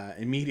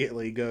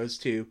immediately goes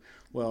to,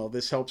 well,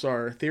 this helps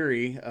our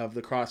theory of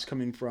the cross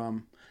coming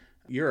from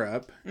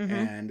Europe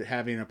and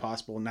having a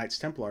possible Knights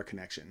Templar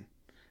connection.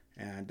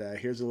 And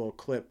here's a little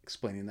clip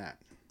explaining that.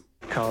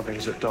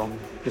 Carvings at Dom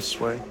this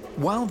way.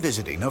 While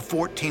visiting a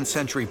 14th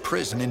century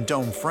prison in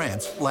Dome,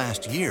 France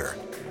last year,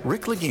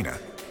 Rick Lagina,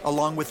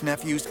 along with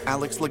nephews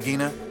Alex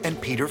Lagina and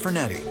Peter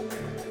Fernetti,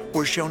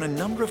 were shown a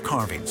number of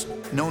carvings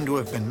known to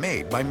have been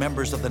made by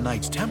members of the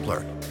Knights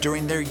Templar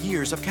during their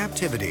years of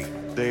captivity.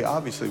 They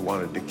obviously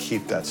wanted to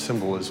keep that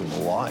symbolism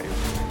alive.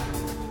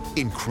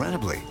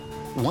 Incredibly,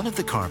 one of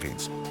the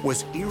carvings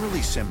was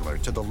eerily similar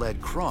to the lead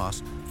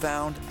cross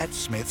found at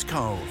Smith's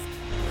Cove.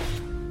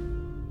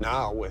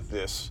 Now with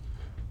this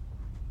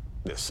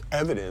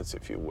evidence,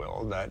 if you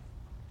will, that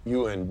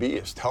UNB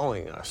is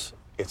telling us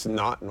it's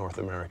not North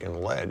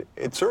American lead,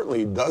 it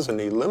certainly doesn't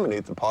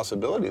eliminate the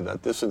possibility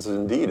that this is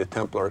indeed a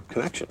Templar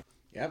connection.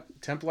 Yep,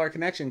 Templar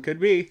connection could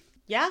be.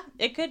 Yeah,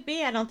 it could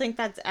be. I don't think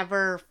that's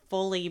ever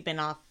fully been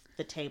off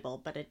the table,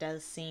 but it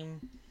does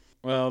seem...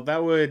 Well,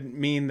 that would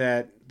mean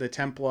that the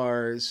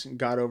Templars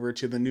got over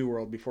to the New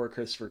World before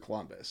Christopher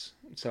Columbus.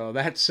 So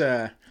that's,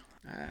 I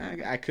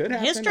could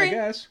happen, History. I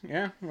guess.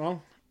 Yeah,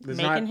 well...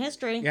 Making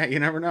history. Yeah, you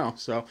never know.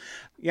 So,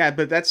 yeah,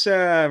 but that's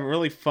a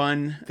really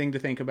fun thing to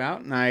think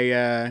about.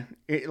 And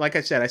like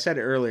I said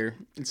it earlier,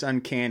 it's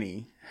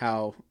uncanny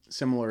how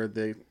similar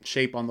the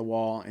shape on the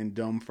wall in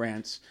Dome,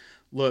 France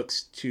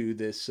looks to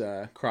this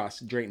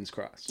cross, Drayton's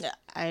Cross. Yeah,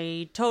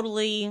 I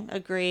totally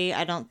agree.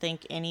 I don't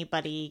think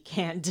anybody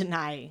can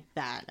deny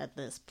that at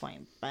this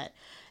point. But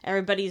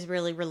everybody's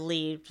really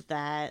relieved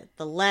that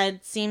the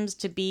lead seems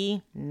to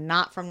be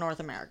not from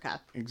North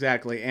America.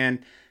 Exactly. And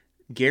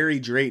Gary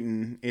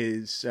Drayton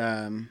is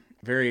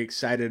very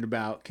excited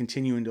about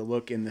continuing to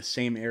look in the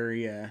same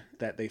area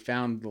that they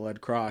found the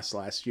lead cross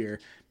last year,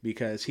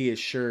 because he is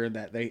sure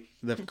that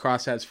the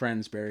cross has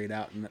friends buried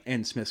out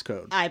in Smith's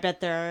Cove. I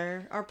bet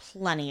there are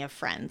plenty of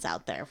friends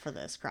out there for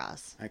this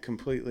cross. I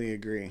completely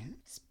agree.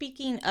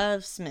 Speaking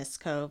of Smith's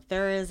Cove,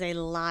 there is a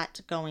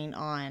lot going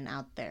on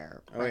out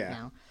there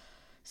now.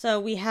 So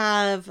we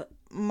have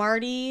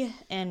Marty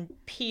and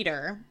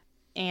Peter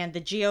and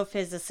the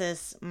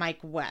geophysicist Mike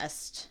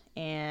West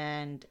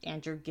and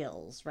Andrew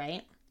Gills,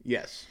 right?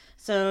 Yes.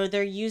 So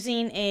they're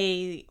using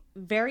a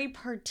very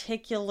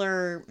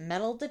particular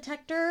metal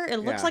detector. It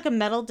looks like a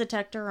metal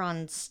detector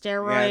on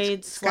steroids. Yeah,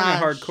 it's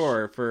kind of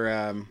hardcore for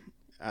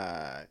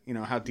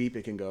how deep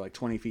it can go, like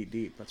 20 feet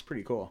deep. That's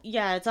pretty cool.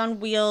 Yeah, it's on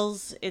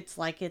wheels. It's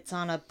like it's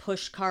on a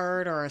push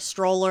cart or a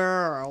stroller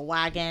or a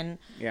wagon.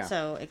 Yeah.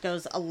 So it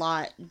goes a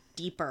lot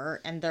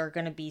deeper, and they're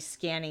going to be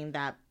scanning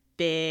that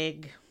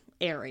big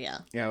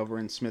area. Yeah, over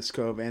in Smith's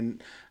Cove.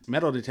 And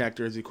metal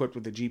detector is equipped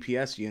with a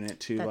GPS unit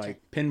to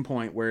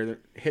pinpoint where the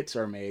hits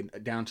are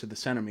made down to the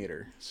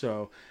centimeter.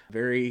 So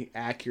very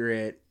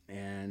accurate,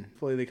 and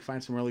hopefully they can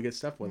find some really good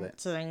stuff with it.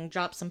 So they can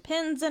drop some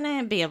pins in it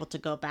and be able to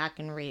go back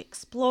and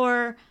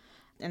re-explore.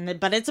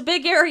 But it's a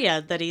big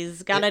area that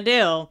he's got to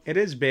do. It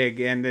is big,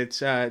 and it's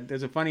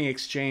there's a funny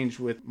exchange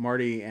with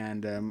Marty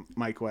and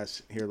Mike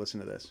West. Here, listen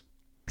to this.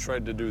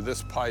 Tried to do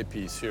this pie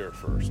piece here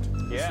first.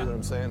 Yeah. See what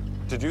I'm saying?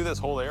 To do this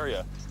whole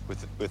area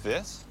with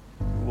this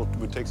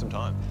would take some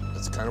time.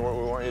 That's kind of what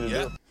we want you to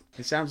do.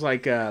 It sounds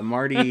like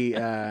Marty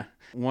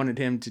wanted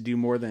him to do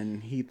more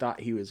than he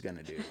thought he was going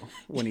to do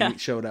when he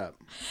showed up.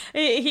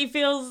 He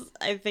feels,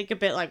 I think, a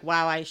bit like,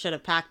 wow, I should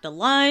have packed a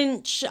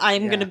lunch.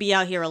 I'm going to be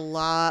out here a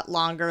lot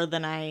longer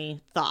than I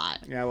thought.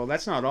 Yeah, well,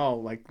 that's not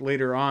all. Like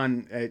later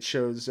on, it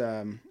shows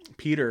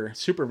Peter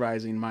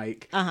supervising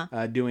Mike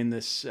doing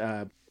this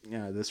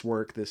this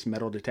work, this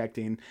metal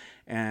detecting,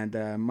 and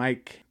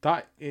Mike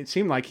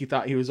seemed like he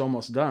thought he was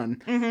almost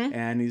done,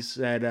 and he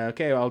said,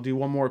 okay, I'll do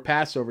one more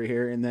pass over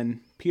here, and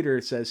then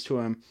Peter says to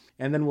him,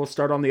 and then we'll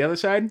start on the other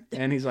side,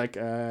 and he's like,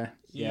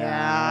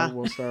 yeah,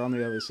 we'll start on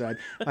the other side.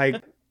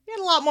 Like, he had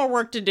a lot more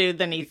work to do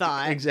than he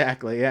thought.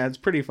 Exactly, yeah, it's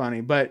pretty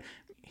funny, but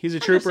he's a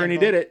trooper and he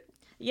did it.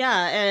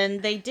 Yeah,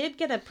 and they did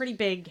get a pretty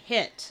big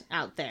hit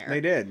out there.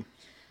 They did.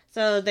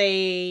 So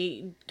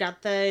they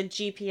got the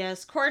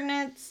GPS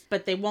coordinates,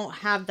 but they won't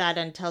have that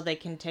until they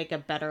can take a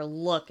better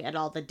look at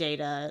all the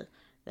data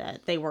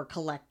that they were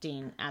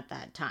collecting at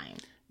that time.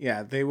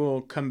 Yeah, they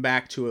will come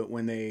back to it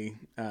when they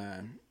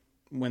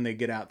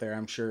get out there,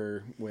 I'm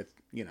sure, with,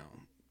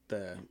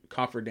 the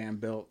cofferdam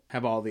built,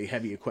 have all the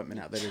heavy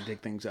equipment out there to dig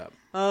things up.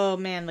 Oh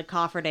man, the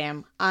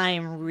cofferdam.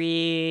 I'm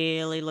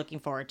really looking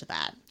forward to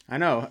that. I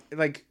know,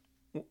 like,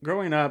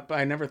 growing up,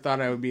 I never thought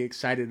I would be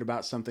excited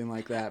about something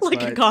like that.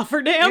 Like a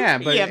cofferdam? Yeah,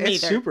 but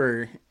it's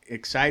super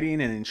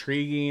exciting and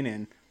intriguing,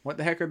 and what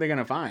the heck are they going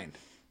to find?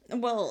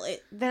 Well,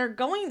 they're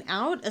going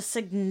out a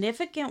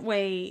significant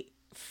way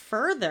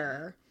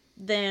further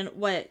than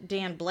what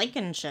Dan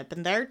Blankenship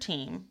and their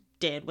team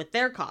did with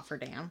their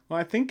cofferdam. Well,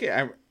 I think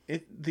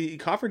the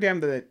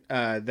cofferdam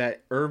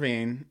that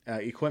Irving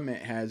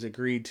equipment has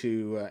agreed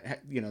to,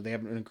 they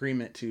have an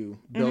agreement to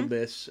build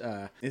this.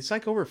 It's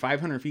like over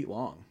 500 feet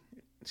long.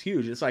 It's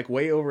huge. It's like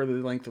way over the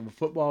length of a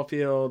football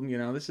field.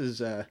 This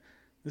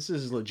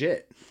is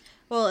legit.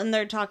 Well, and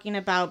they're talking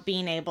about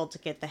being able to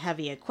get the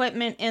heavy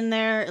equipment in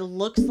there. It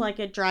looks like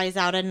it dries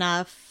out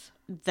enough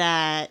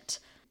that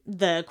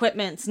the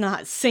equipment's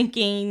not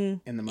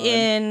sinking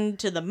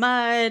into the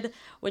mud,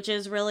 which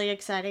is really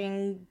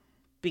exciting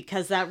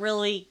because that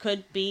really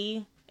could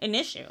be an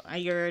issue.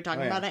 You're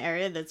talking about an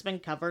area that's been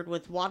covered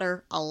with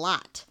water a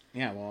lot.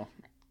 Yeah, well,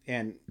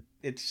 and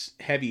it's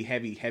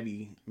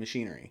heavy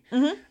machinery.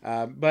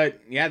 But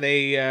yeah,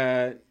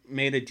 they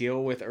made a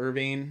deal with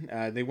Irving.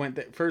 They went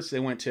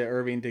to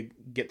Irving to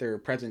get their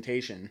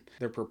presentation,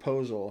 their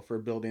proposal for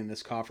building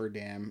this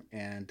cofferdam,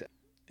 and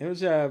it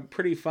was a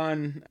pretty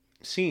fun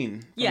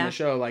scene from the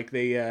show. Like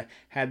they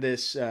had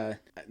this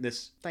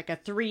like a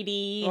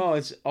 3D. Oh,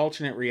 it's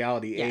alternate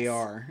reality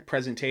AR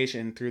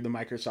presentation through the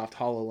Microsoft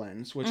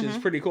HoloLens, which is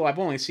pretty cool. I've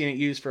only seen it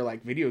used for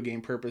like video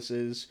game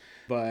purposes,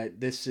 but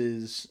this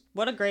is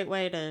what a great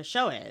way to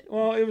show it.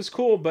 Well, it was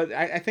cool, but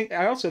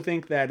I also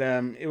think that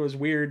it was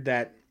weird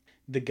that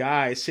the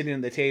guy sitting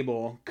at the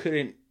table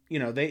couldn't.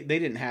 They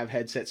didn't have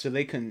headsets, so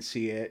they couldn't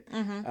see it.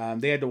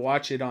 They had to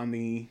watch it on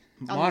the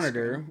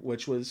monitor,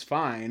 which was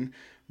fine.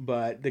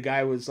 But the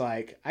guy was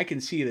like, I can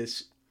see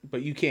this,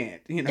 but you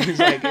can't.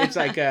 It's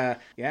like,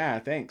 yeah,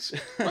 thanks.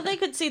 Well, they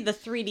could see the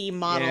 3D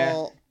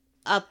model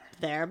up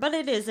there, but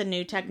it is a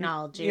new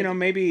technology.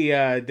 Maybe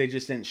they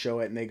just didn't show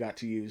it and they got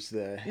to use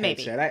the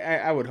headset.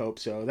 I would hope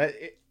so.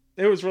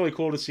 It was really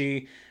cool to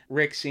see.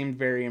 Rick seemed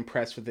very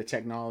impressed with the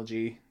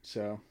technology,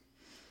 so...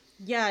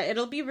 Yeah,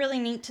 it'll be really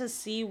neat to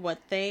see what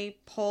they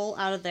pull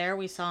out of there.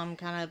 We saw them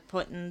kind of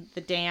putting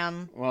the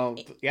dam. Well,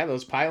 yeah,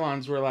 those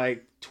pylons were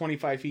like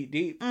 25 feet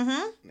deep.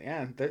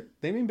 Yeah,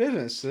 they mean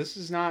business. This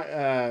is not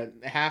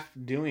half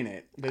doing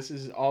it. This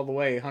is all the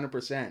way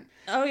 100%.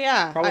 Oh,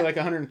 yeah. Probably like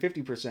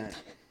 150%.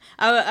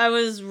 I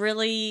was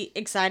really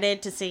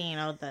excited to see,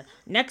 the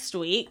next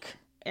week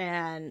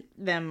and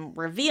them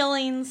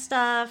revealing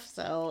stuff.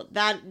 So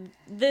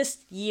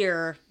this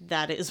year,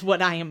 that is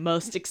what I am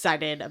most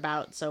excited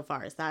about so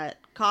far, is that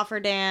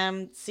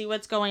cofferdam, see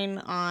what's going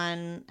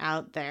on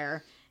out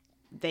there.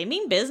 They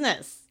mean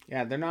business.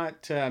 Yeah, they're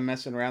not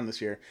messing around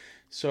this year.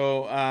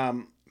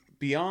 So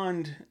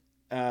beyond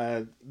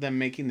them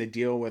making the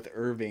deal with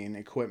Irving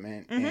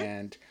Equipment,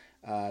 and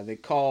they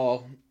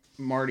call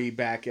Marty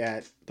back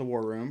at the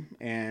War Room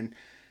and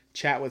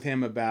chat with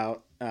him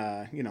about,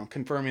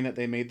 confirming that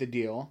they made the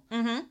deal.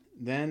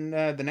 Then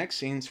the next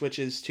scene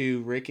switches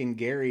to Rick and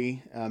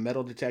Gary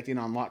metal detecting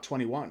on Lot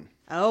 21.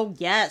 Oh,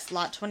 yes,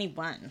 Lot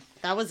 21.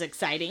 That was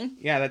exciting.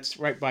 Yeah, that's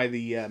right by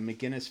the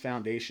McGinnis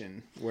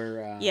Foundation,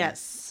 where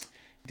yes,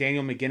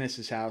 Daniel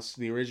McGinnis's house,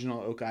 the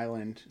original Oak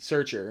Island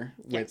searcher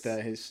with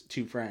his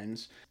two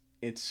friends.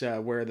 It's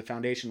where the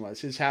foundation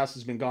was. His house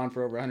has been gone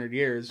for over 100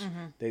 years,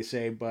 they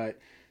say, but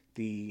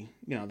the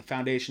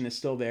foundation is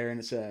still there, and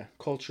it's a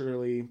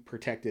culturally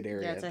protected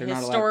area. Yeah, it's a they're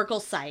historical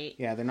site.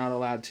 Yeah, they're not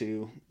allowed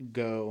to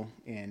go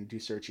and do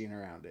searching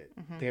around it.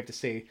 They have to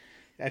stay.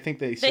 I think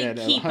they said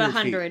keep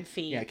 100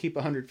 feet. Yeah, keep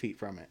 100 feet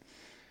from it.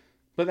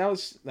 But that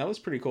was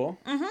pretty cool.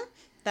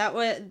 That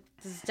was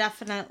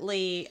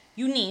definitely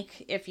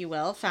unique, if you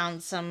will.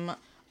 Found some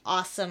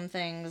awesome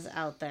things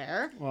out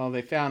there. Well,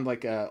 they found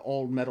like a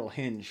old metal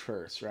hinge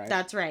first, right?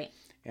 That's right.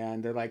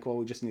 And they're like, well,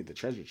 we just need the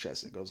treasure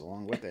chest that goes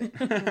along with it.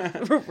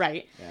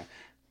 Right. Yeah.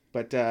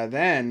 But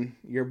then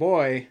your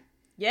boy,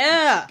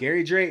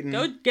 Gary Drayton.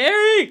 Go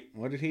Gary!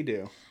 What did he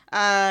do?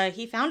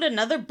 He found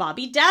another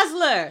Bobby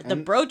Dazzler. The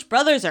Broach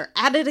brothers are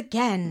at it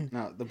again.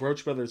 No, the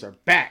Broach brothers are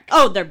back.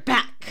 Oh, they're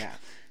back. Yeah.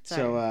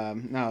 Sorry. So,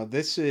 no,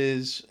 this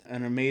is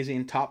an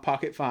amazing top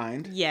pocket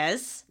find.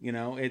 Yes.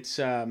 It's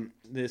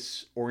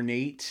this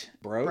ornate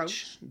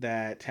brooch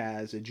that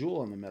has a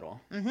jewel in the middle.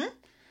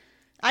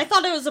 I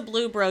thought it was a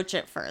blue brooch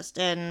at first,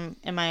 and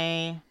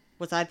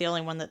was I the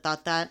only one that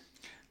thought that?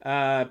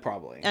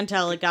 Probably.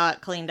 Until it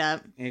got cleaned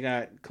up. It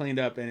got cleaned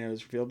up and it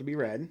was revealed to be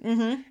red.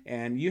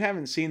 And you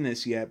haven't seen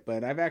this yet,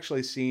 but I've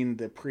actually seen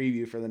the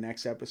preview for the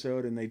next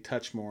episode, and they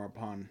touch more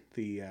upon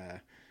the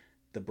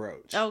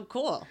brooch. Oh,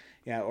 cool.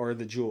 Yeah, or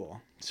the jewel.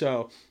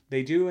 So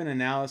they do an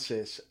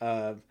analysis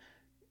of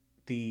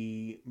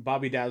the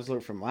Bobby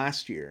Dazzler from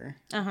last year,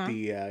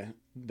 the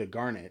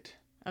garnet.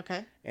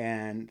 Okay.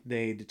 And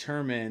they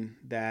determine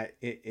that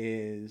it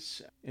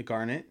is a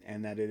garnet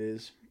and that it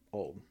is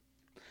old.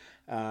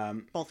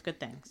 Both good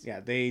things.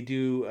 Yeah, they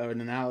do an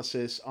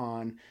analysis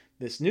on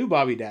this new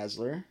Bobby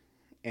Dazzler,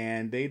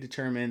 and they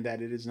determine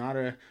that it is not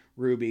a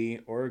ruby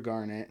or a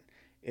garnet.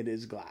 It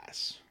is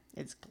glass.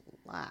 It's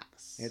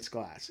glass. It's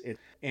glass. It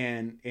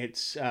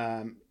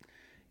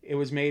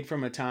was made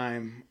from a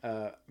time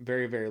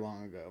very, very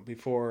long ago,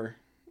 before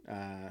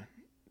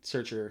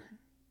searcher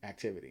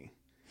activity.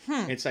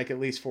 It's like at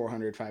least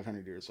 400,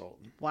 500 years old.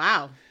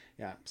 Wow.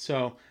 Yeah.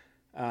 So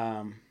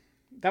that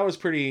was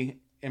pretty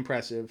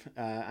impressive.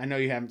 I know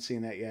you haven't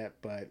seen that yet,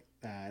 but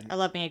I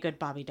love me a good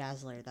Bobby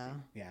Dazzler, though.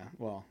 Yeah.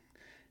 Well,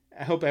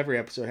 I hope every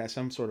episode has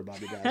some sort of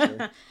Bobby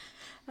Dazzler.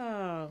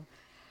 Oh,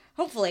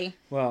 hopefully.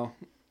 Well,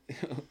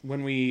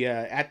 when we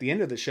at the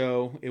end of the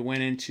show, it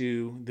went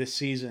into this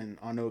season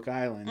on Oak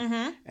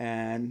Island,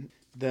 and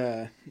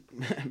the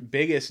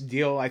biggest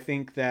deal I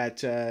think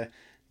that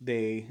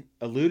they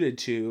alluded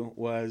to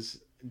was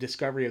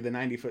discovery of the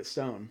 90-foot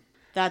stone.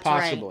 That's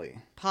possibly.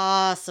 Right.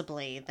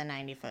 Possibly the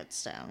 90-foot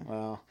stone.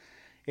 Well,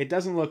 it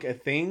doesn't look a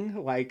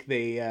thing like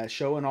they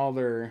show in all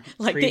their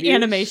like previews. The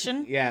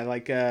animation. Yeah,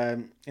 like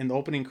in the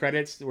opening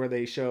credits where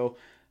they show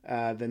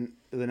the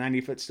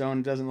 90-foot stone.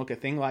 It doesn't look a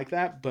thing like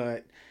that.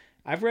 But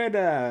I've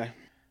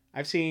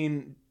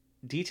seen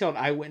detailed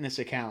eyewitness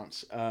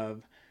accounts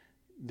of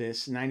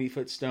this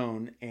 90-foot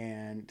stone,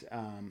 and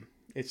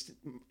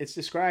it's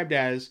described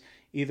as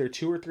either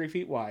 2 or 3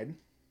 feet wide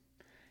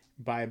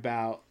by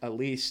about at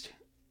least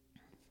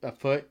a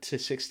foot to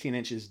 16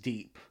 inches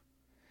deep.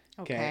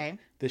 Okay.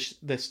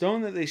 The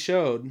stone that they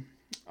showed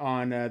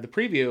on the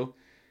preview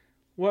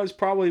was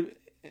probably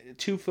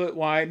 2 foot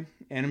wide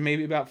and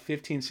maybe about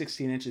 15,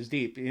 16 inches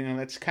deep.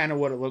 That's kind of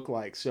what it looked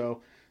like.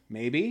 So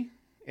maybe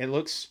it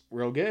looks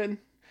real good.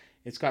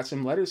 It's got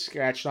some letters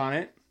scratched on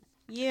it.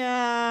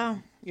 Yeah.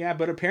 Yeah,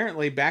 but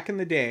apparently back in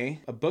the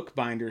day, a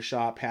bookbinder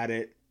shop had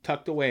it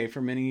tucked away for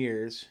many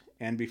years.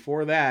 And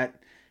before that,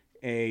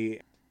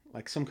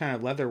 some kind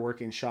of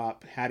leatherworking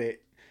shop had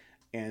it,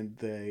 and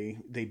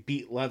they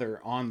beat leather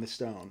on the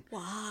stone.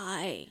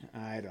 Why?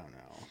 I don't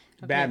know.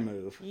 Okay. Bad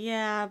move.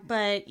 Yeah,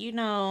 but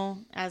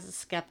as a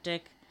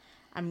skeptic,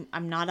 I'm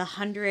not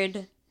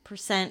 100%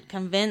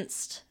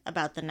 convinced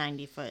about the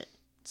 90-foot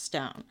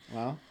stone.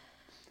 Well,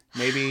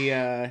 maybe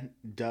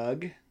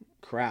Doug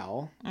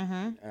Crowell,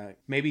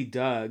 maybe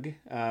Doug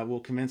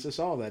will convince us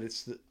all that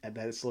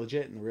it's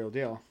legit and the real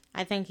deal.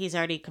 I think he's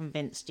already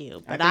convinced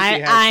you, but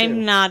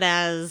I'm not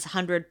as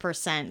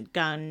 100%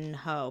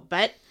 gung-ho.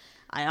 But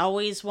I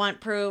always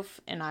want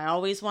proof, and I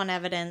always want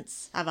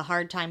evidence. I have a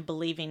hard time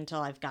believing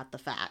till I've got the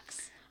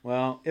facts.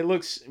 Well, it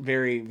looks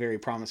very, very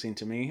promising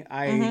to me.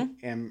 I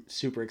am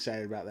super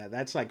excited about that.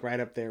 That's like right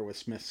up there with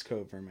Smith's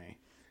Cove for me.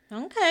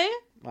 Okay.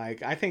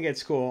 Like, I think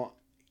it's cool.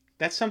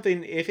 That's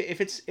something,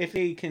 if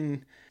they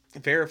can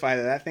verify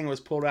that thing was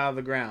pulled out of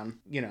the ground,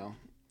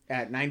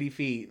 at 90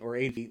 feet or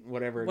 80 feet,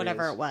 whatever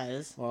it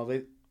was. Well,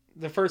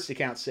 the first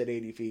account said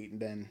 80 feet, and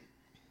then,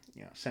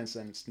 since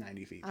then it's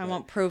 90 feet. I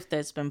want proof that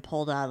it's been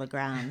pulled out of the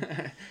ground.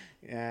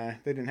 Yeah,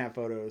 they didn't have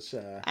photos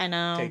I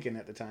know. taken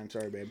at the time.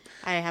 Sorry, babe.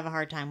 I have a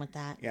hard time with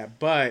that. Yeah,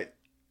 but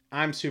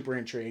I'm super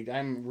intrigued.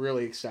 I'm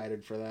really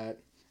excited for that.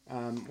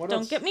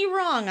 Don't get me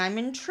wrong. I'm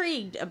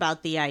intrigued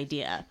about the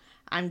idea.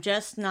 I'm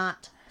just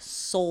not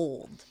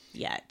sold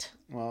yet.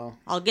 Well,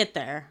 I'll get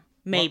there.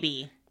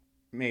 Maybe.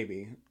 Well,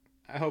 maybe.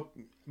 I hope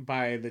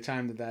by the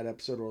time that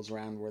episode rolls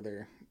around where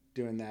they're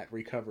doing that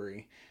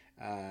recovery,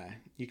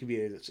 you can be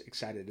as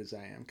excited as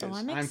I am.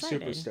 Because I'm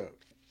super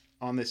stoked.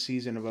 On this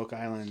season of Oak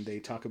Island, they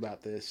talk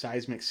about the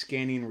seismic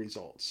scanning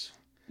results.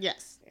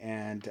 Yes.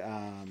 And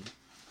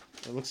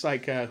it looks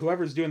like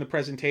whoever's doing the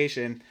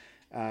presentation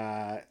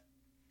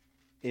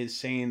is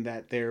saying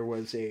that there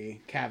was a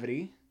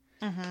cavity.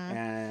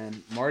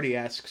 And Marty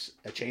asks,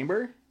 a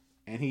chamber?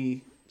 And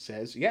he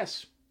says,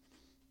 yes.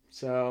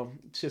 So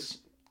it's just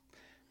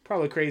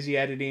probably crazy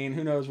editing.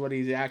 Who knows what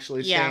he's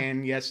actually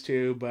saying yes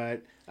to,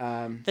 but...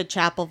 the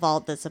chapel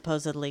vault that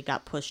supposedly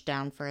got pushed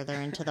down further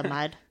into the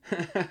mud.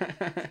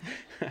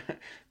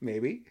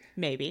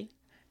 Maybe.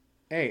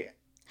 Hey.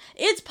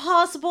 It's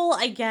possible,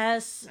 I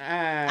guess.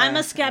 I'm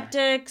a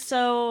skeptic,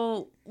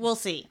 so we'll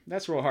see.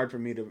 That's real hard for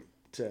me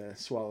to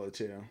swallow,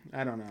 too.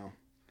 I don't know.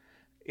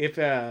 If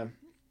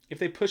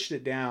they pushed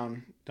it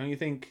down, don't you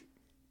think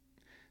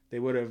they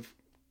would have,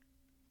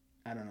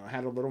 I don't know,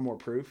 had a little more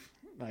proof?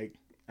 Like,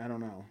 I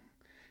don't know.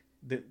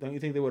 Don't you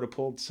think they would have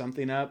pulled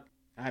something up?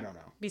 I don't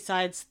know.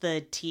 Besides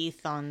the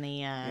teeth on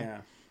the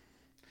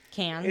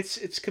cans.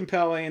 It's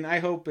compelling. I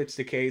hope it's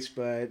the case,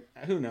 but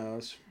who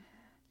knows?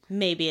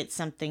 Maybe it's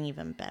something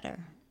even better.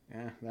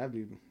 Yeah, that'd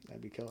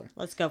be killer.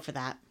 Let's go for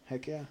that.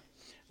 Heck yeah.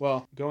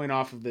 Well, going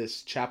off of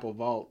this chapel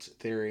vault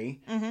theory,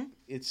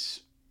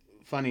 it's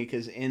funny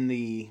because in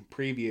the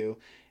preview,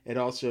 it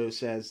also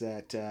says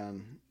that,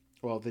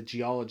 the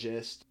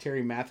geologist,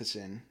 Terry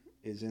Matheson,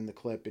 is in the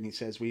clip, and he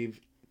says, we've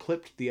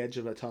clipped the edge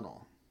of a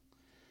tunnel.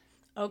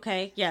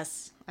 Okay,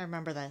 yes, I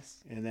remember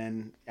this. And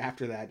then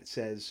after that, it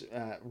says,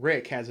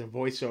 Rick has a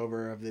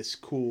voiceover of this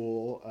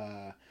cool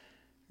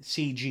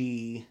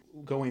CG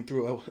going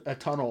through a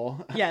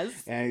tunnel.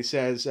 Yes. And he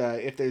says,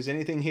 if there's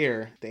anything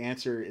here, the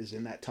answer is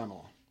in that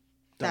tunnel.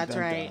 Dun, That's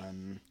dun, right.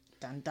 Dun.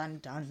 Dun, dun,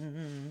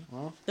 dun.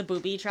 Well, the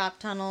booby trap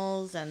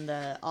tunnels and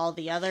all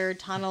the other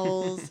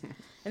tunnels.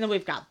 And then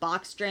we've got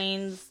box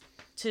drains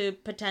to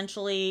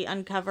potentially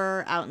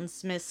uncover out in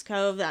Smith's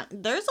Cove.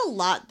 There's a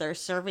lot they're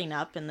serving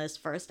up in this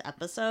first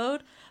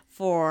episode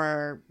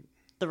for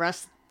the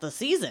rest of the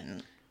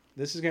season.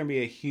 This is going to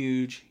be a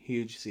huge,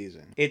 huge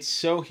season. It's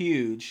so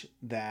huge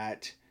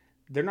that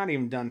they're not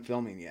even done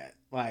filming yet.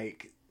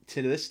 Like,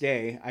 to this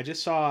day, I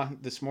just saw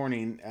this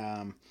morning,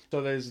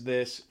 so there's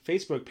this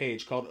Facebook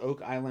page called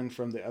Oak Island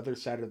from the Other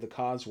Side of the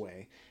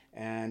Causeway.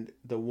 And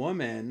the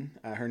woman,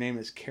 her name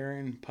is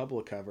Karen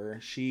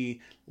Publicover. She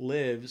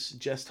lives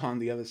just on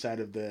the other side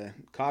of the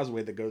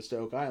causeway that goes to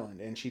Oak Island.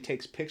 And she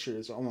takes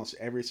pictures almost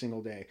every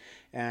single day.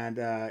 And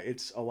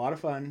it's a lot of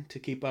fun to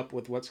keep up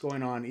with what's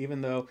going on, even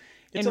though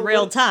it's in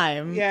real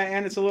time. Yeah,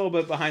 and it's a little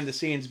bit behind the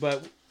scenes.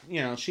 But,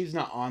 she's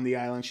not on the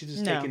island. She's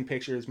just taking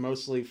pictures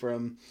mostly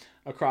from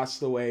across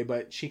the way.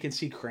 But she can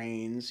see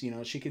cranes.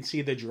 She can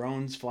see the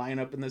drones flying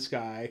up in the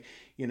sky.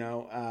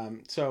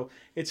 So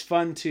it's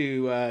fun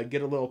to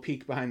get a little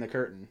peek behind the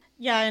curtain.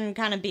 Yeah, and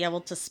kind of be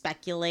able to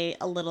speculate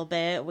a little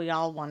bit. We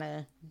all want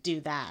to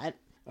do that.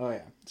 Oh,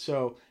 yeah.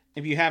 So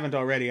if you haven't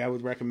already, I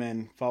would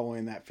recommend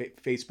following that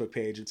Facebook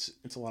page.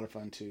 It's a lot of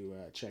fun to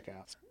check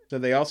out. So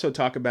they also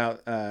talk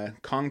about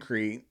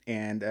concrete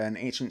and an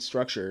ancient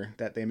structure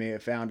that they may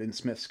have found in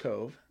Smith's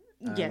Cove.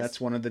 Yes.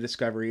 That's one of the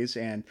discoveries.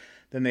 And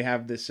then they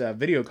have this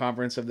video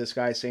conference of this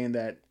guy saying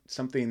that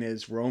something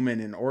is Roman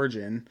in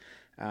origin.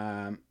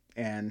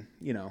 And,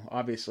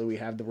 obviously we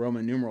have the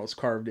Roman numerals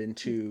carved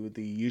into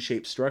the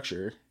U-shaped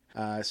structure.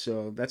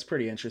 So that's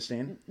pretty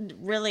interesting.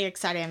 Really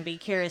excited and be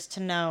curious to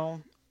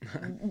know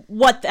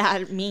what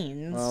that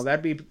means. Well,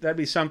 that'd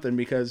be something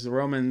because the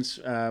Romans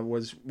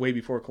was way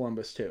before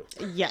Columbus too.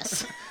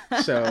 Yes.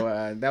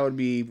 So that would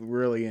be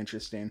really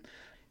interesting.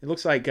 It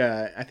looks like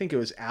I think it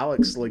was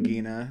Alex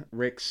Lagina,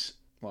 Rick's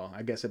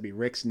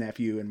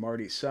nephew and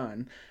Marty's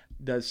son,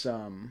 does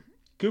some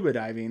scuba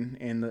diving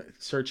in the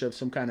search of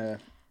some kind of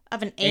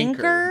an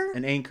anchor?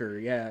 An anchor,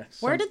 yeah.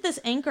 Where did this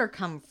anchor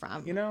come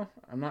from?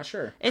 I'm not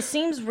sure. It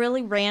seems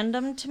really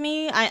random to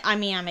me. I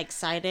mean, I'm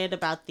excited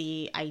about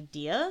the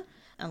idea,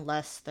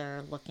 unless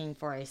they're looking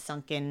for a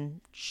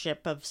sunken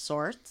ship of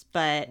sorts,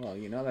 but...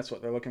 Well, that's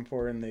what they're looking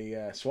for in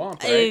the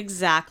swamp, right?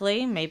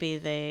 Exactly. Maybe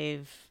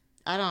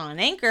I don't know, an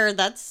anchor,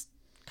 that's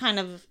kind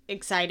of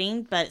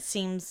exciting, but it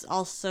seems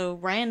also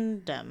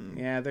random.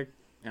 Yeah, I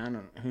don't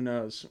know, who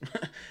knows?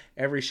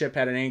 Every ship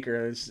had an anchor.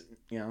 There's,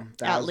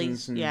 thousands At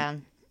least, and yeah.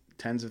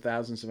 tens of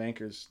thousands of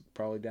anchors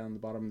probably down the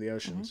bottom of the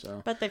ocean. Mm-hmm.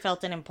 So, but they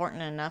felt it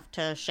important enough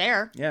to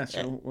share. Yeah,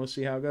 so we'll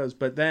see how it goes.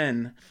 But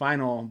then,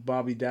 final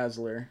Bobby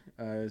Dazzler,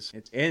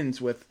 it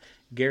ends with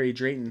Gary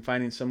Drayton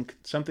finding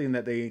something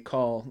that they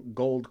call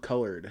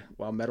gold-colored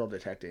while metal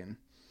detecting.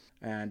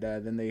 And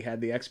then they had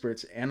the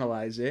experts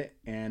analyze it,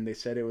 and they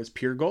said it was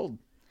pure gold.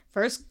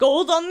 First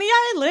gold on the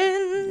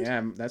island!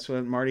 Yeah, that's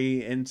what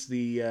Marty ends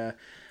the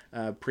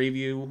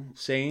preview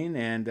saying,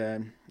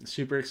 and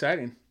super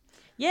exciting.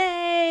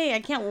 Yay! I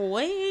can't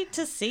wait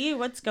to see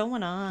what's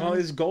going on. Well,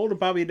 is gold a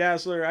Bobby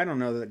Dazzler? I don't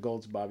know that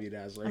gold's Bobby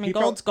Dazzler. I mean,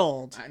 gold's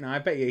gold. I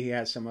bet you he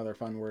has some other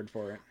fun word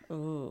for it.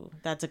 Ooh,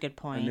 that's a good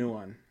point. A new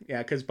one. Yeah,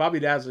 because Bobby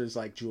Dazzler is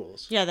like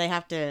jewels. Yeah, they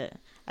have to...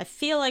 I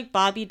feel like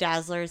Bobby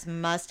Dazzlers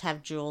must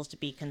have jewels to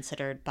be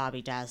considered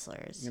Bobby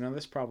Dazzlers. You know,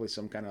 there's probably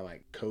some kind of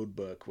like code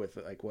book with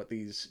like what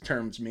these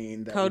terms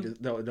mean that we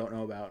just don't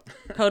know about.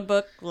 Code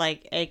book,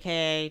 like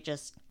AKA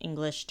just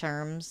English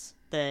terms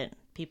that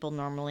people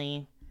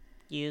normally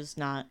use,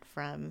 not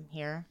from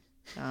here.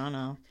 I don't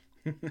know.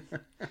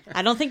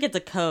 I don't think it's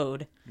a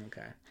code.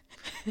 Okay.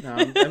 No,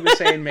 I'm just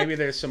saying maybe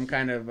there's some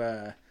kind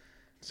of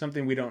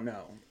something we don't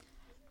know.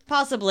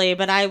 Possibly,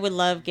 but I would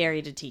love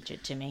Gary to teach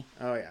it to me.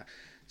 Oh, yeah.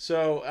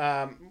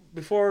 So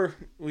before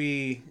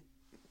we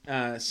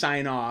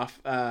sign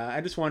off, I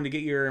just wanted to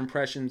get your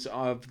impressions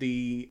of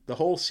the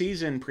whole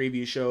season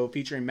preview show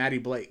featuring Maddie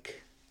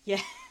Blake.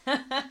 Yeah.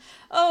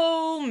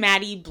 Oh,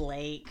 Maddie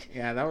Blake.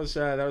 Yeah, that was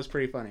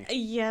pretty funny.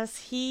 Yes,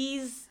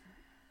 he's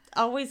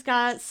always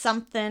got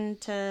something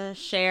to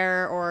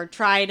share or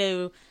try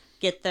to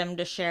get them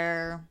to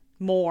share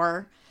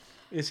more.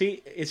 Is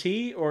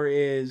he or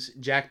is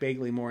Jack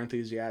Bagley more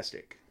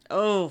enthusiastic?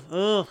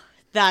 Oh,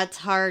 that's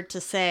hard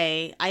to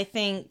say. I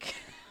think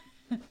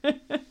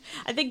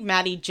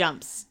Maddie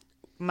jumps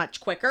much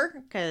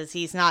quicker because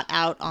he's not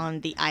out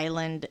on the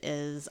island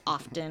as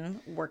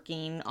often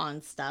working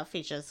on stuff.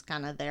 He's just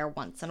kind of there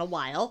once in a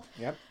while.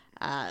 Yep.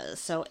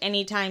 So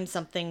anytime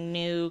something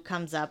new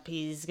comes up,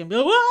 he's gonna be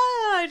like,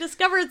 "Whoa, I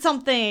discovered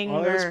something."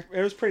 Well,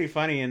 it was pretty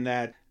funny in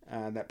that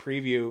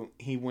preview.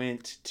 He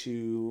went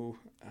to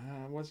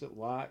was it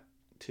Lot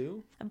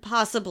 2?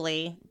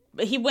 Possibly.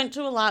 But he went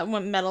to a lot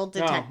went metal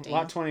detecting. No,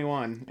 Lot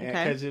 21. Okay.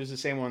 Because it was the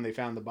same one they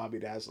found the Bobby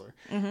Dazzler.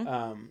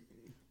 Mm-hmm.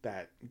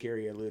 That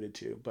Gary alluded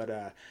to.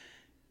 But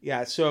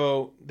yeah,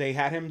 so they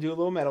had him do a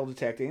little metal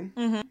detecting,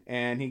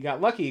 and he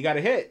got lucky. He got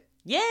a hit.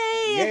 Yay!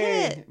 A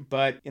hit.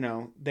 But,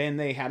 then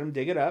they had him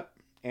dig it up,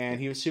 and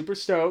he was super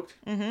stoked.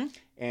 Mm-hmm.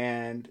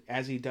 And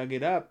as he dug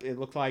it up, it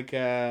looked like...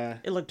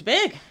 it looked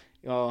big.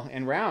 Well,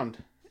 and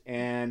round.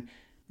 And...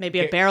 Maybe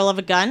a barrel of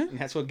a gun? And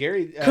that's what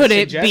Gary suggested.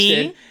 It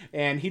be?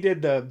 And he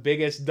did the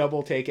biggest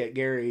double take at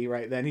Gary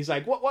right then. He's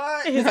like,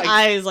 what? His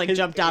eyes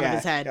jumped out of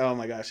his head. Oh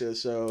my gosh, it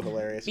was so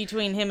hilarious.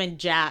 Between him and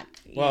Jack.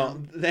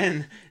 Well,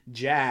 then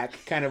Jack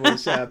kind of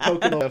was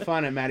poking a little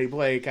fun at Maddie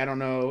Blake. I don't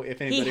know if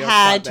anybody else He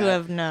had thought to that.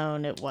 have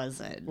known it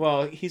wasn't.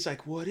 Well, he's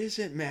like, what is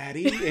it,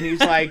 Maddie? And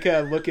he's like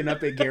looking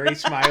up at Gary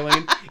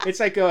smiling. It's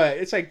like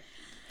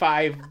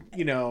 5,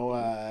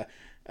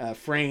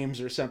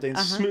 frames or something.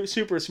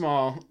 Super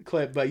small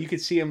clip, but you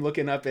could see him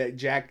looking up at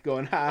Jack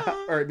going ha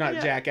ha, or not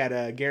Jack,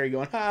 at Gary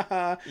going ha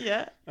ha.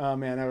 Yeah. Oh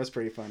man, that was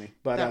pretty funny.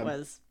 But that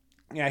was.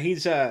 Yeah,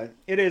 he's it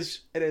is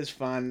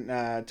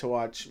fun to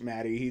watch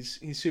Maddie.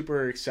 He's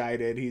super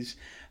excited. He's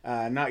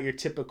not your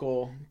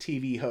typical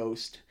TV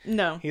host.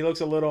 No. He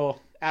looks a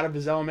little out of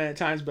his element at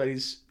times, but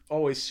he's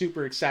always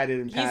super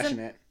excited and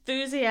passionate.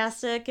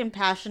 Enthusiastic and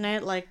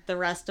passionate like the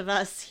rest of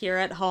us here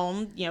at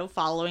home,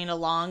 following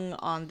along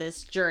on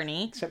this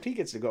journey. Except he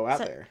gets to go out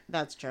there.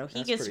 That's true.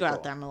 He gets to go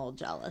out there. I'm a little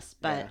jealous,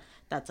 but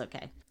that's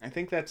okay. I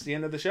think that's the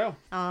end of the show.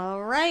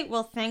 All right.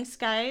 Well, thanks,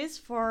 guys,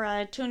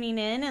 for tuning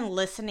in and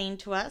listening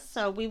to us.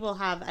 So we will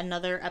have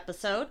another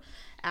episode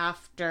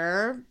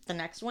after the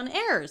next one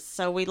airs.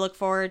 So we look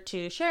forward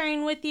to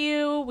sharing with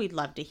you. We'd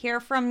love to hear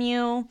from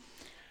you.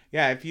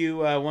 Yeah, if you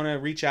want to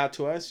reach out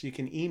to us, you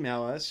can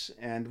email us,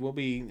 and we'll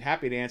be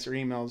happy to answer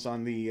emails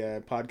on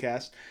the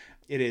podcast.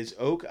 It is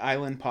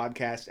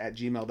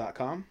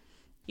oakislandpodcast@gmail.com.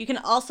 You can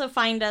also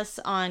find us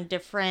on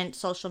different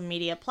social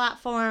media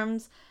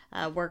platforms.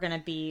 We're going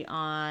to be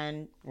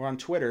on... We're on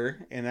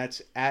Twitter, and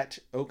that's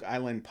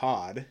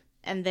 @OakIslandPod.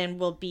 And then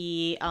we'll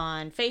be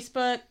on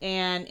Facebook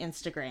and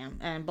Instagram,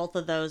 and both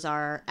of those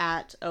are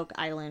 @Oak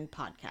Island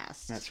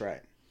Podcast. That's right.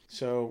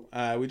 So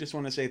we just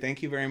want to say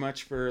thank you very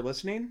much for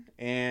listening,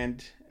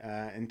 and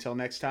until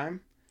next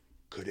time,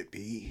 could it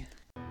be?